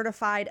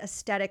certified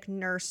aesthetic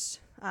nurse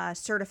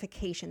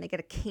certification. They get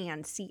a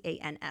CAN,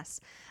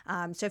 C-A-N-S.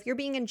 So if you're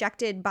being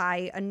injected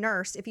by a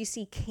nurse, if you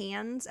see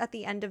CANs at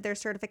the end of their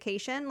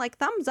certification, like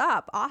thumbs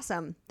up,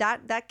 awesome.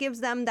 That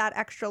gives them that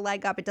extra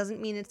leg up. It doesn't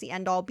mean it's the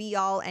end all be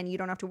all and you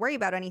don't have to worry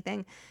about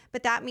anything,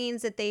 but that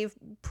means that they've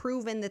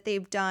proven that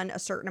they've done a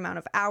certain amount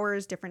of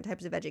hours, different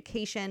types of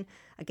education.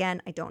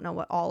 Again, I don't know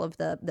what all of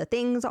the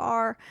things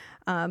are,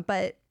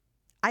 but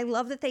I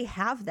love that they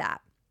have that.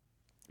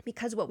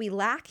 Because what we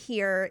lack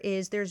here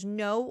is there's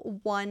no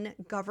one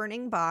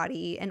governing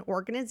body and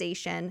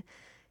organization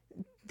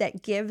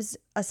that gives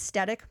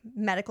aesthetic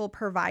medical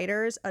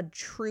providers a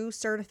true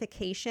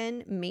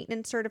certification,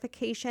 maintenance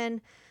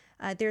certification.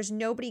 There's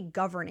nobody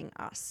governing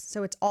us.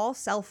 So it's all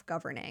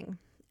self-governing.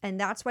 And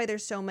that's why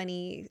there's so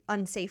many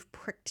unsafe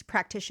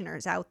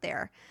practitioners out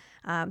there.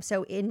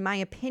 So in my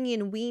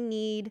opinion, we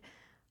need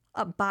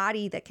a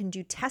body that can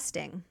do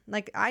testing.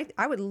 Like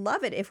I would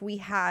love it if we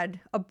had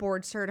a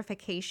board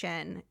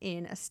certification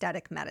in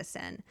aesthetic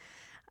medicine,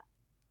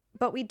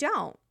 but we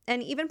don't.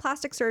 And even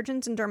plastic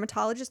surgeons and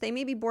dermatologists, they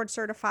may be board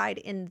certified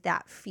in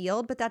that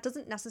field, but that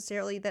doesn't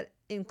necessarily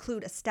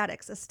include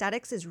aesthetics.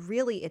 Aesthetics is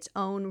really its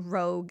own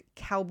rogue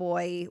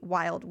cowboy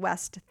Wild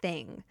West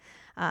thing.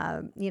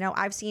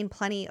 I've seen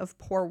plenty of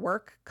poor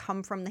work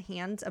come from the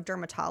hands of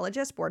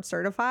dermatologists, board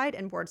certified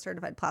and board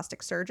certified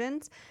plastic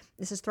surgeons.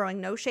 This is throwing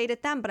no shade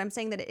at them, but I'm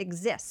saying that it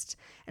exists.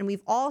 And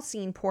we've all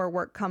seen poor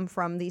work come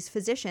from these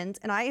physicians.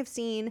 And I have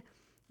seen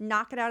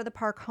knock it out of the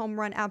park, home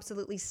run,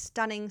 absolutely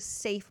stunning,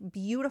 safe,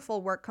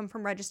 beautiful work come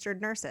from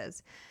registered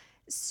nurses.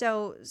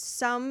 So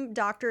some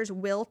doctors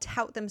will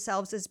tout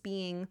themselves as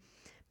being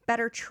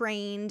better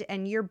trained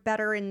and you're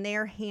better in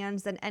their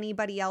hands than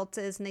anybody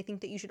else's, and they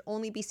think that you should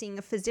only be seeing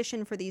a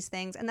physician for these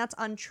things, and that's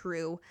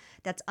untrue,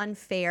 that's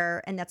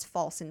unfair, and that's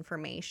false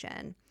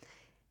information.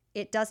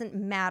 It doesn't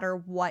matter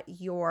what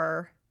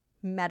your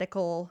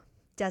medical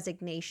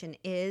designation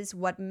is.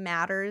 What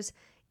matters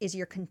is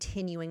your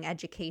continuing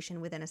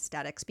education within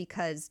aesthetics,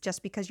 because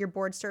just because you're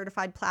board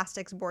certified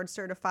plastics, board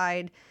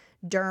certified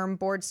derm,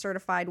 board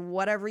certified,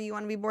 whatever you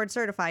want to be board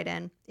certified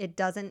in, it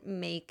doesn't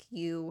make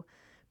you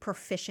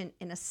proficient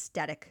in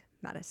aesthetic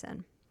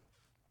medicine.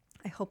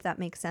 I hope that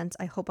makes sense.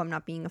 I hope I'm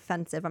not being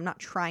offensive. I'm not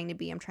trying to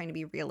be. I'm trying to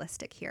be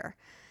realistic here.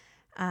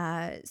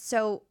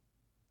 So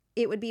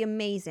it would be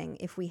amazing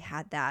if we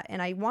had that.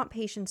 And I want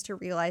patients to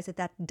realize that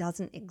that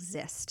doesn't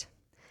exist.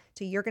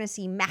 So you're going to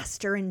see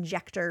master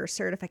injector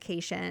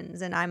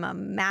certifications, and I'm a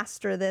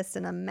master this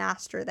and a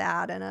master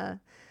that, and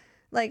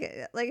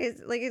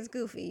it's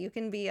goofy. You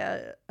can be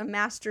a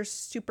master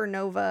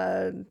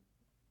supernova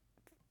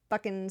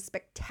fucking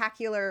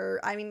spectacular.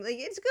 I mean, like,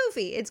 it's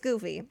goofy. It's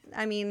goofy.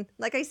 I mean,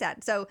 like I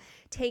said, so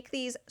take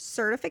these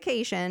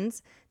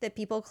certifications that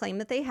people claim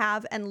that they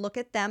have and look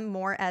at them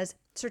more as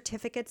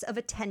certificates of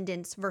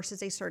attendance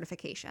versus a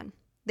certification.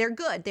 They're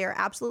good. They're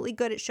absolutely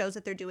good. It shows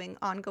that they're doing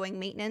ongoing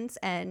maintenance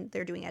and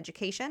they're doing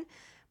education,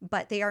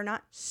 but they are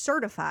not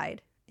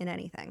certified in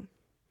anything.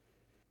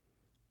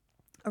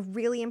 A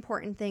really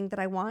important thing that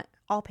I want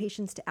all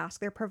patients to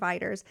ask their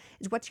providers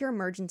is, what's your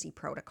emergency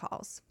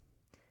protocols?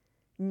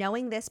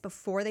 Knowing this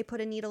before they put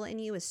a needle in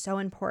you is so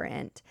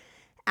important.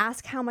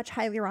 Ask how much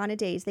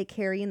hyaluronidase they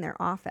carry in their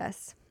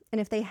office,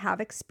 and if they have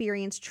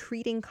experience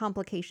treating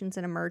complications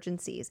and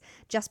emergencies.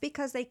 Just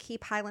because they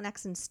keep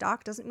Hylenex in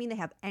stock doesn't mean they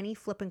have any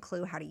flippin'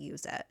 clue how to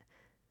use it.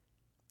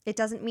 It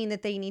doesn't mean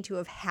that they need to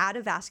have had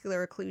a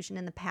vascular occlusion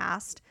in the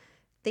past.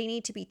 They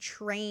need to be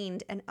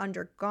trained and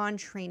undergone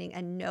training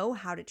and know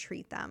how to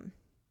treat them.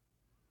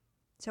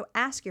 So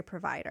ask your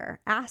provider.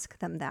 Ask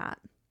them that.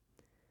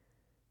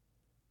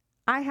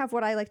 I have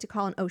what I like to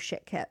call an oh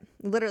shit kit.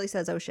 It literally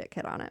says oh shit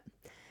kit on it.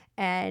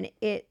 And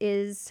it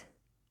is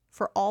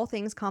for all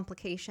things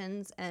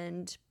complications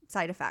and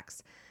side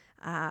effects.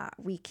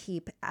 We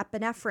keep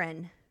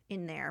epinephrine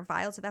in there,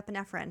 vials of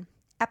epinephrine,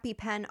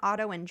 EpiPen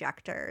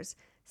auto-injectors,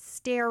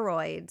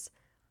 steroids,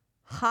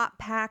 hot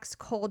packs,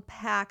 cold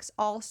packs,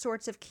 all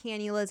sorts of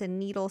cannulas and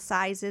needle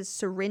sizes,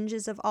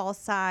 syringes of all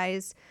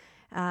size,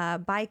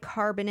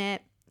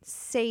 bicarbonate,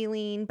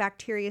 saline,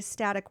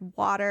 bacteriostatic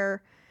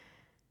water.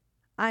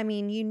 I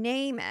mean, you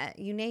name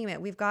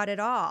it. We've got it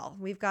all.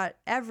 We've got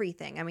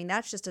everything. I mean,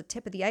 that's just a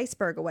tip of the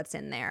iceberg of what's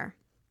in there.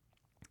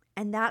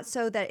 And that's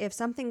so that if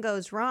something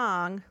goes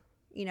wrong,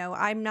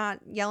 I'm not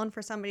yelling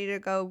for somebody to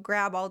go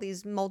grab all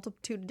these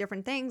multitude of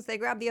different things. They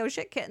grab the oh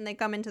shit kit and they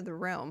come into the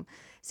room.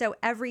 So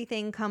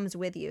everything comes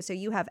with you. So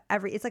you have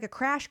it's like a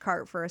crash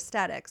cart for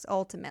aesthetics,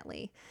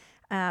 ultimately.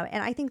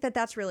 And I think that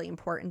that's really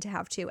important to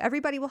have too.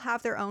 Everybody will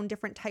have their own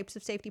different types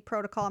of safety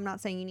protocol. I'm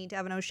not saying you need to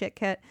have an oh shit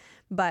kit,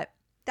 but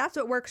that's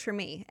what works for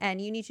me, and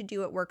you need to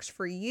do what works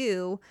for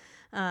you.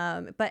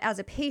 But as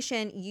a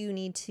patient, you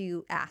need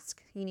to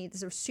ask.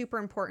 These are super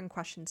important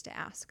questions to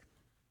ask.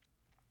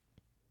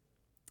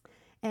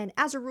 And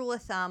as a rule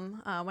of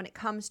thumb, when it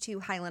comes to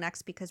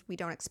Hylenex, because we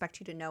don't expect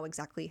you to know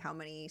exactly how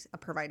many a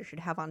provider should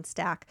have on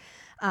stack,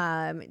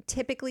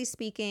 typically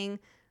speaking,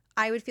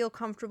 I would feel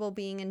comfortable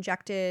being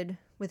injected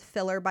with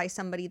filler by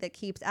somebody that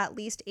keeps at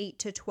least 8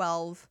 to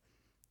 12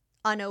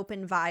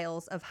 unopened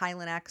vials of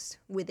Hylenex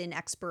within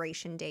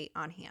expiration date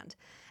on hand.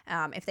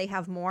 If they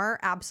have more,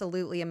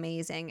 absolutely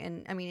amazing.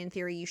 And I mean, in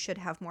theory, you should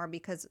have more,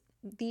 because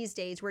these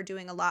days we're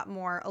doing a lot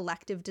more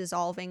elective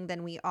dissolving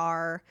than we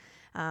are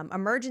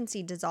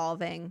emergency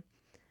dissolving.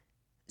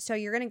 So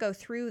you're going to go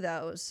through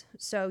those.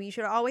 So you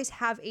should always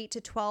have 8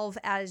 to 12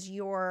 as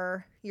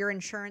your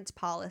insurance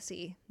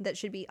policy that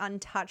should be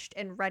untouched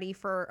and ready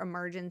for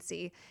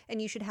emergency.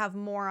 And you should have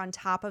more on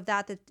top of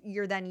that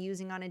you're then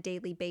using on a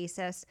daily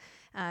basis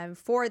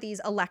for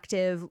these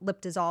elective lip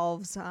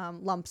dissolves,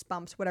 lumps,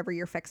 bumps, whatever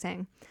you're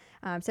fixing.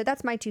 So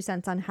that's my 2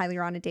 cents on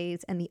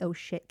hyaluronidase and the oh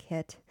shit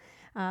kit.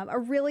 A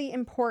really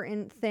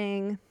important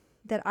thing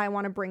that I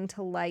want to bring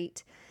to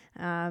light,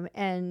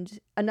 and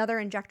another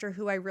injector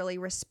who I really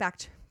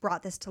respect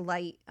brought this to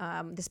light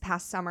this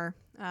past summer.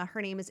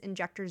 Her name is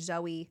Injector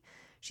Zoe.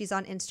 She's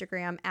on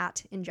Instagram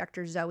at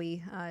Injector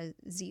Zoe,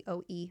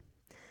 Zoe.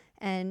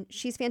 And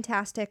she's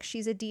fantastic.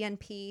 She's a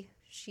DNP.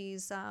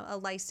 She's a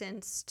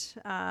licensed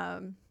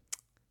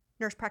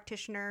nurse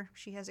practitioner.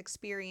 She has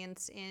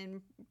experience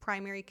in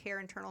primary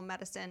care, internal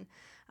medicine.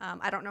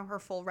 I don't know her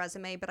full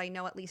resume, but I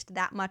know at least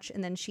that much.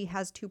 And then she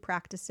has 2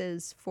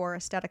 practices for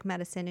aesthetic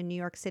medicine in New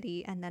York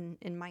City and then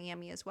in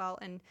Miami as well.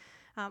 And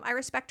I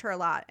respect her a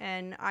lot.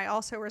 And I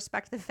also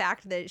respect the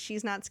fact that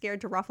she's not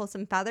scared to ruffle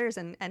some feathers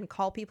and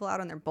call people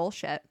out on their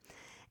bullshit.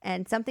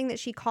 And something that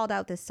she called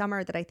out this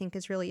summer that I think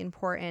is really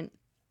important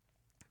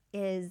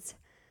is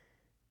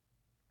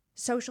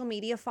social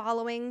media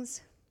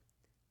followings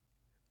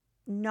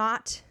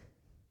not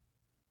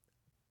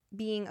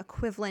being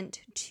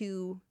equivalent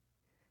to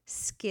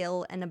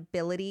skill and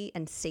ability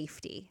and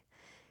safety.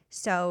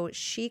 So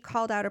she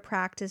called out a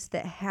practice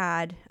that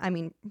had,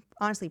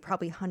 honestly,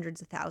 probably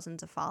hundreds of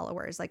thousands of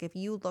followers. Like if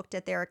you looked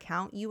at their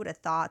account, you would have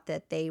thought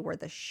that they were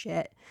the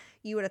shit.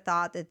 You would have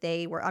thought that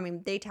they were,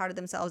 they touted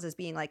themselves as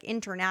being like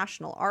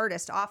international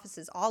artist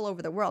offices all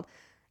over the world.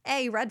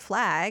 Red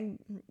flag.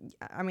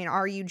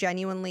 Are you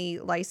genuinely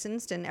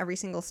licensed in every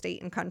single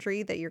state and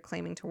country that you're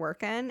claiming to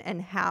work in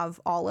and have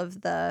all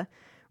of the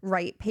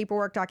right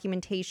paperwork,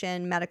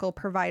 documentation, medical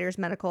providers,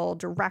 medical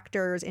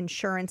directors,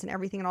 insurance, and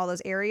everything in all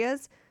those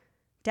areas?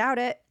 Doubt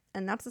it.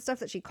 And that's the stuff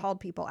that she called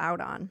people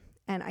out on.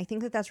 And I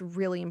think that that's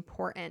really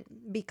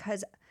important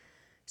because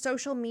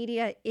social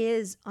media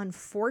is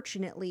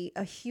unfortunately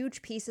a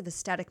huge piece of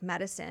aesthetic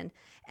medicine,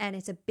 and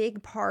it's a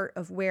big part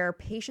of where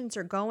patients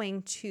are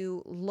going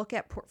to look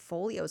at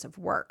portfolios of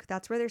work.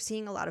 That's where they're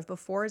seeing a lot of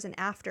befores and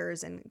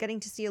afters and getting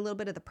to see a little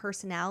bit of the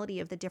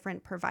personality of the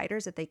different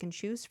providers that they can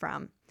choose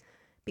from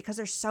because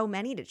there's so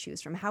many to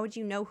choose from. How would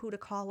you know who to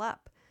call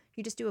up?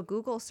 You just do a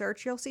Google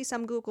search. You'll see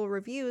some Google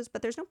reviews,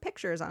 but there's no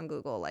pictures on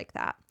Google like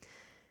that.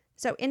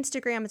 So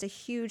Instagram is a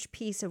huge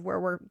piece of where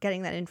we're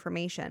getting that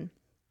information.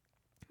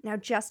 Now,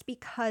 just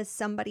because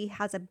somebody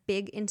has a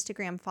big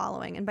Instagram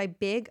following, and by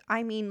big,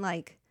 I mean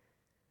like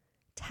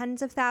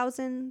tens of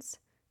thousands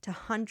to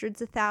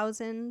hundreds of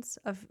thousands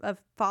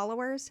of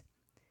followers,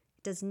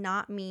 does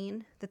not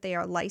mean that they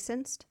are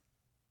licensed.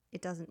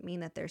 It doesn't mean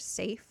that they're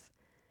safe.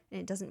 And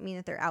it doesn't mean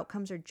that their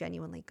outcomes are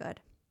genuinely good.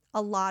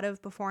 A lot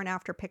of before and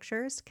after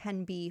pictures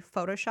can be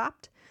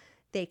photoshopped.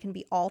 They can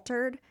be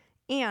altered.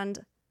 And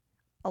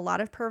a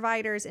lot of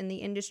providers in the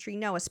industry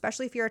know,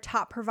 especially if you're a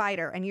top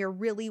provider and you're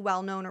really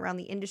well known around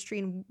the industry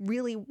and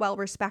really well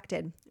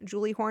respected.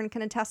 Julie Horn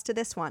can attest to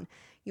this one.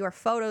 Your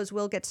photos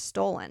will get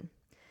stolen.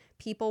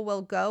 People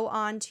will go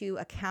on to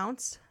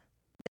accounts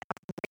that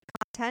have great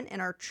content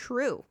and are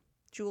true.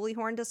 Julie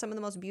Horn does some of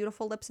the most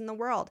beautiful lips in the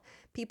world.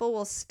 People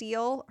will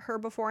steal her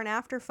before and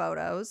after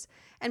photos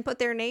and put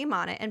their name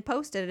on it and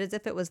post it as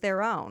if it was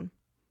their own.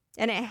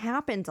 And it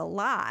happens a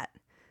lot.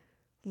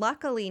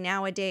 Luckily,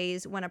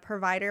 nowadays, when a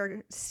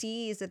provider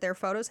sees that their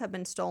photos have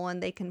been stolen,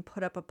 they can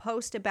put up a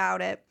post about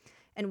it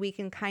and we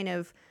can kind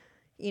of,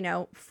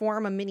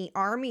 form a mini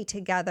army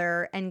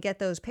together and get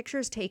those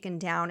pictures taken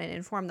down and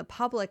inform the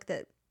public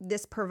that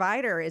this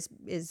provider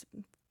is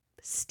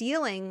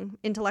stealing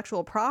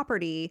intellectual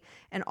property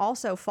and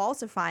also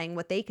falsifying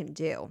what they can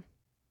do.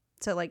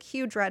 So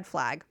huge red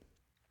flag.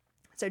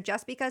 So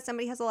just because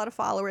somebody has a lot of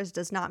followers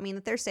does not mean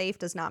that they're safe,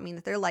 does not mean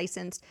that they're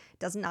licensed,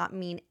 does not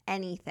mean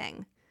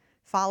anything.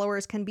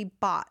 Followers can be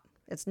bought.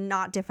 It's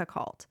not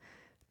difficult.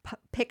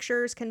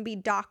 Pictures can be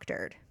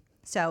doctored.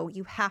 So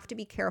you have to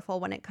be careful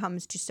when it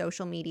comes to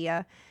social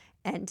media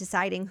and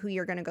deciding who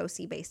you're going to go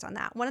see based on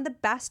that. One of the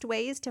best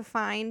ways to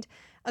find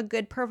a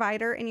good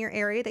provider in your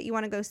area that you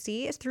want to go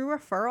see is through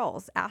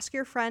referrals. Ask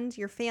your friends,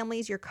 your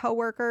families, your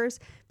coworkers,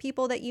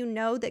 people that you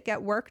know that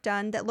get work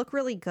done that look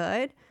really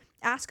good.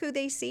 Ask who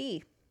they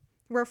see.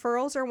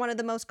 Referrals are one of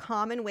the most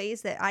common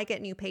ways that I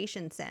get new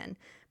patients in.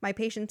 My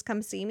patients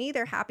come see me,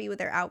 they're happy with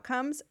their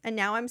outcomes, and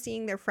now I'm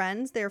seeing their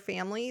friends, their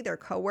family, their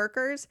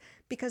coworkers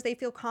because they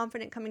feel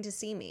confident coming to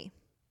see me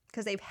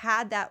because they've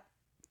had that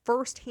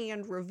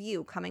firsthand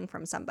review coming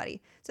from somebody.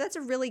 So that's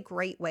a really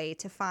great way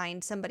to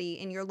find somebody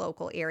in your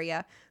local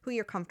area who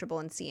you're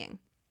comfortable in seeing.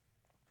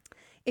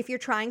 If you're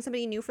trying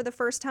somebody new for the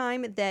first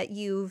time that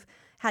you've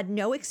had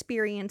no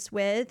experience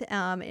with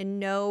and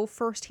no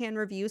firsthand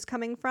reviews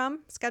coming from,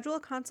 schedule a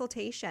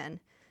consultation.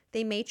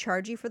 They may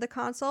charge you for the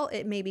consult.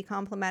 It may be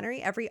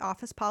complimentary. Every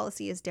office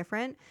policy is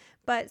different,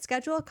 but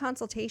schedule a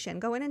consultation.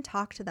 Go in and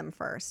talk to them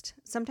first.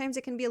 Sometimes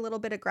it can be a little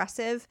bit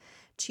aggressive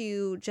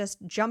to just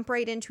jump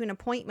right into an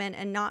appointment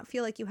and not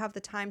feel like you have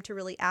the time to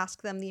really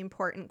ask them the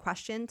important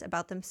questions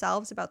about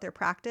themselves, about their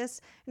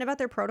practice, and about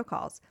their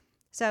protocols.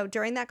 So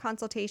during that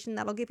consultation,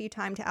 that'll give you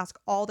time to ask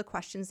all the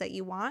questions that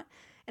you want.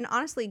 And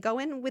honestly, go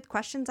in with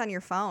questions on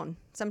your phone.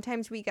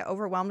 Sometimes we get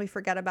overwhelmed. We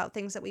forget about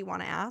things that we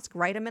want to ask.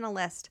 Write them in a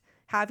list.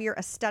 Have your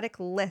aesthetic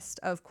list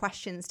of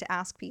questions to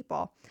ask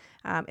people.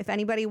 If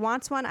anybody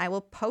wants one, I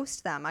will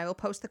post them. I will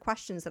post the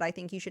questions that I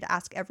think you should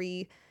ask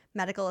every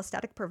medical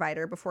aesthetic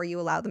provider before you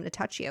allow them to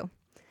touch you.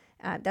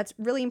 That's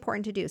really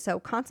important to do. So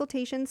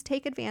consultations,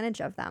 take advantage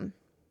of them.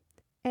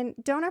 And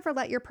don't ever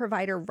let your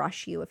provider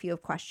rush you if you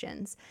have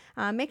questions.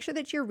 Make sure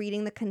that you're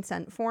reading the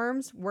consent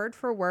forms word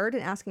for word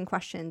and asking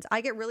questions. I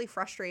get really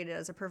frustrated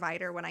as a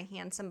provider when I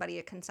hand somebody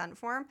a consent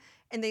form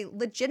and they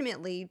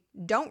legitimately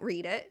don't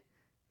read it,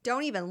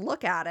 don't even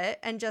look at it,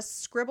 and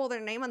just scribble their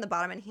name on the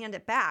bottom and hand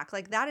it back.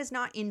 Like, that is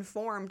not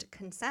informed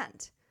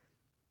consent.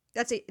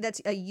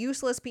 That's a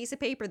useless piece of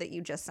paper that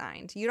you just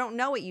signed. You don't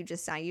know what you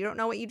just signed. You don't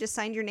know what you just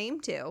signed your name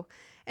to.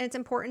 And it's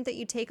important that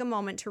you take a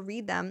moment to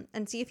read them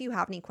and see if you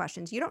have any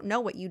questions. You don't know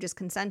what you just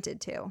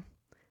consented to.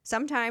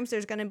 Sometimes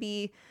there's going to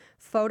be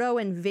photo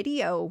and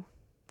video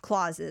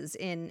clauses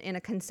in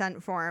a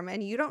consent form,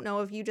 and you don't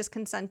know if you just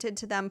consented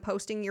to them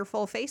posting your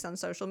full face on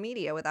social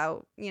media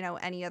without,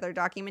 any other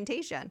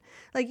documentation.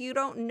 Like, you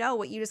don't know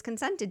what you just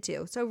consented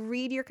to. So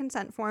read your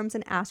consent forms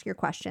and ask your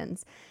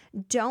questions.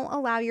 Don't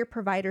allow your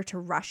provider to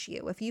rush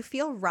you. If you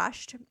feel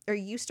rushed or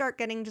you start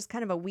getting just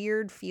kind of a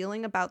weird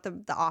feeling about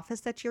the office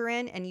that you're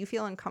in and you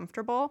feel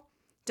uncomfortable,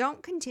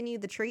 don't continue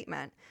the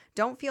treatment.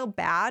 Don't feel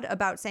bad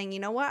about saying, you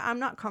know what, I'm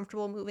not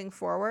comfortable moving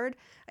forward.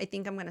 I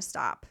think I'm going to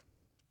stop.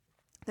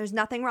 There's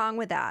nothing wrong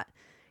with that.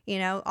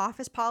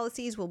 Office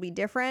policies will be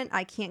different.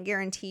 I can't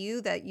guarantee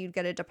you that you'd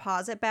get a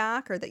deposit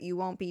back or that you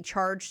won't be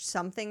charged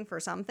something for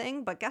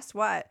something. But guess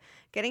what?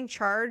 Getting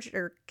charged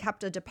or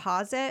kept a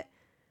deposit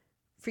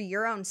for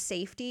your own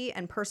safety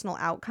and personal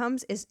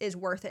outcomes is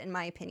worth it, in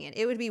my opinion.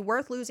 It would be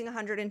worth losing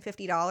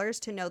 $150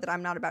 to know that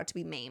I'm not about to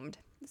be maimed.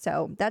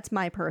 So that's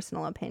my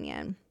personal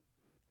opinion.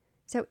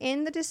 So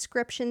in the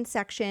description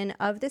section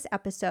of this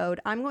episode,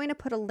 I'm going to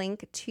put a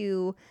link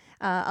to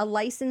a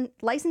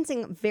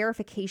licensing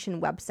verification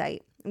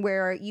website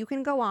where you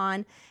can go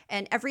on,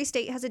 and every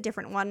state has a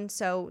different one.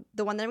 So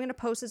the one that I'm going to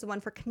post is the one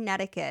for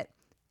Connecticut.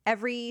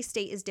 Every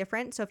state is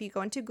different. So if you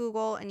go into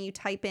Google and you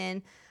type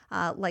in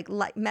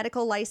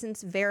medical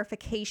license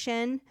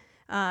verification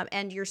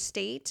and your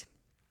state,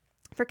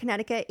 for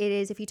Connecticut, it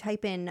is, if you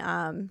type in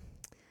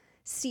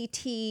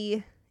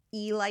CT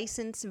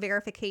e-license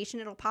verification,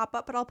 it'll pop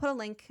up, but I'll put a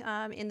link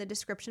in the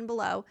description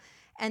below.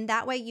 And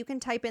that way you can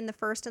type in the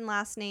first and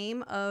last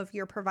name of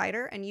your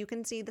provider and you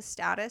can see the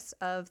status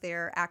of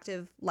their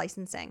active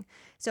licensing.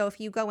 So if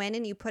you go in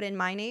and you put in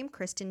my name,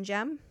 Kristen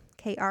Gemme,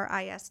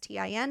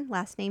 Kristin,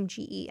 last name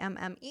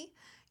Gemme,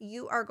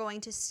 you are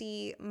going to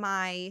see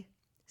my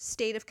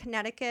state of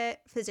Connecticut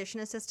physician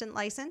assistant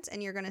license,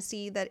 and you're going to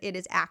see that it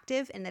is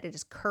active and that it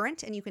is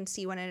current, and you can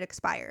see when it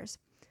expires.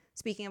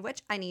 Speaking of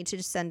which, I need to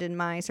just send in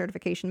my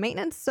certification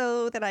maintenance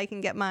so that I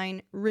can get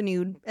mine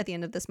renewed at the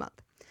end of this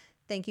month.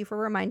 Thank you for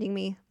reminding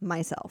me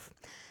myself.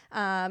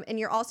 And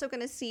you're also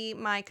going to see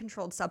my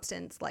controlled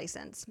substance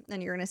license,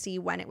 and you're going to see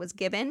when it was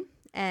given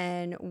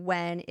and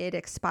when it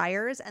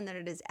expires and that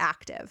it is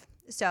active.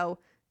 So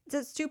it's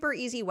a super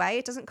easy way.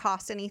 It doesn't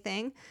cost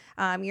anything.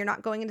 You're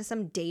not going into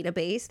some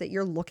database that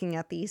you're looking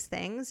at these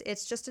things.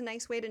 It's just a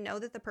nice way to know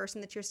that the person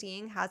that you're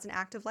seeing has an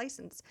active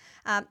license.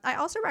 I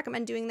also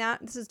recommend doing that.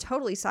 This is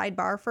totally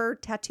sidebar for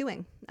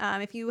tattooing.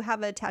 If you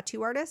have a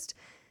tattoo artist,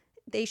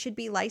 they should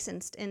be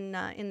licensed in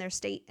their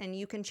state, and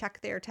you can check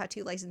their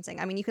tattoo licensing.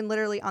 I mean, you can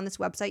literally, on this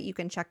website, you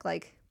can check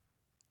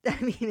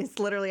it's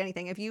literally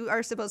anything. If you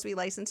are supposed to be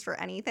licensed for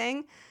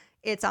anything,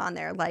 it's on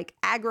there, like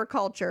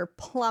agriculture,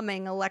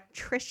 plumbing,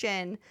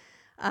 electrician,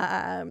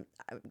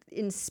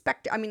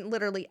 inspector. I mean,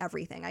 literally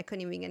everything. I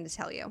couldn't even begin to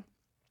tell you.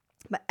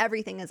 But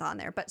everything is on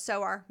there, but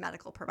so are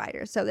medical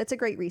providers. So that's a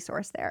great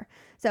resource there.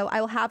 So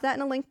I will have that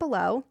in a link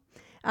below.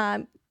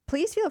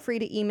 Please feel free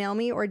to email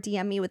me or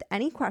DM me with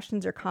any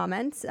questions or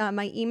comments.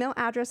 My email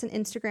address and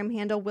Instagram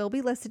handle will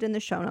be listed in the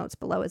show notes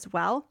below as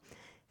well.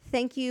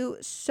 Thank you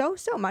so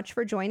much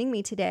for joining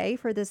me today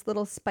for this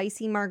little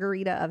spicy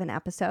margarita of an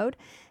episode.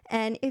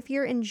 And if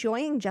you're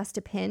enjoying Just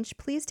a Pinch,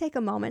 please take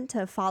a moment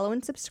to follow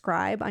and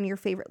subscribe on your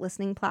favorite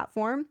listening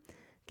platform.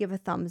 Give a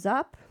thumbs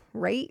up,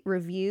 rate,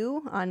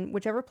 review on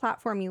whichever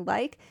platform you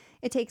like.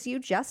 It takes you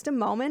just a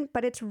moment,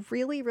 but it's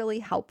really, really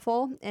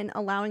helpful in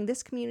allowing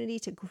this community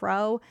to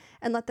grow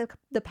and let the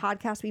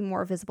podcast be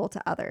more visible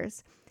to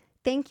others.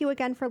 Thank you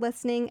again for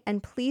listening,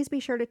 and please be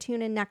sure to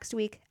tune in next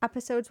week.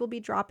 Episodes will be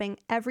dropping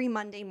every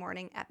Monday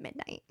morning at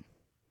midnight.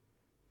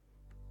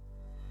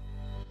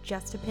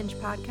 Just a Pinch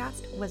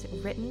podcast was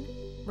written,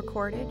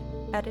 recorded,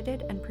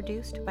 edited, and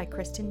produced by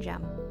Kristen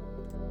Gemme.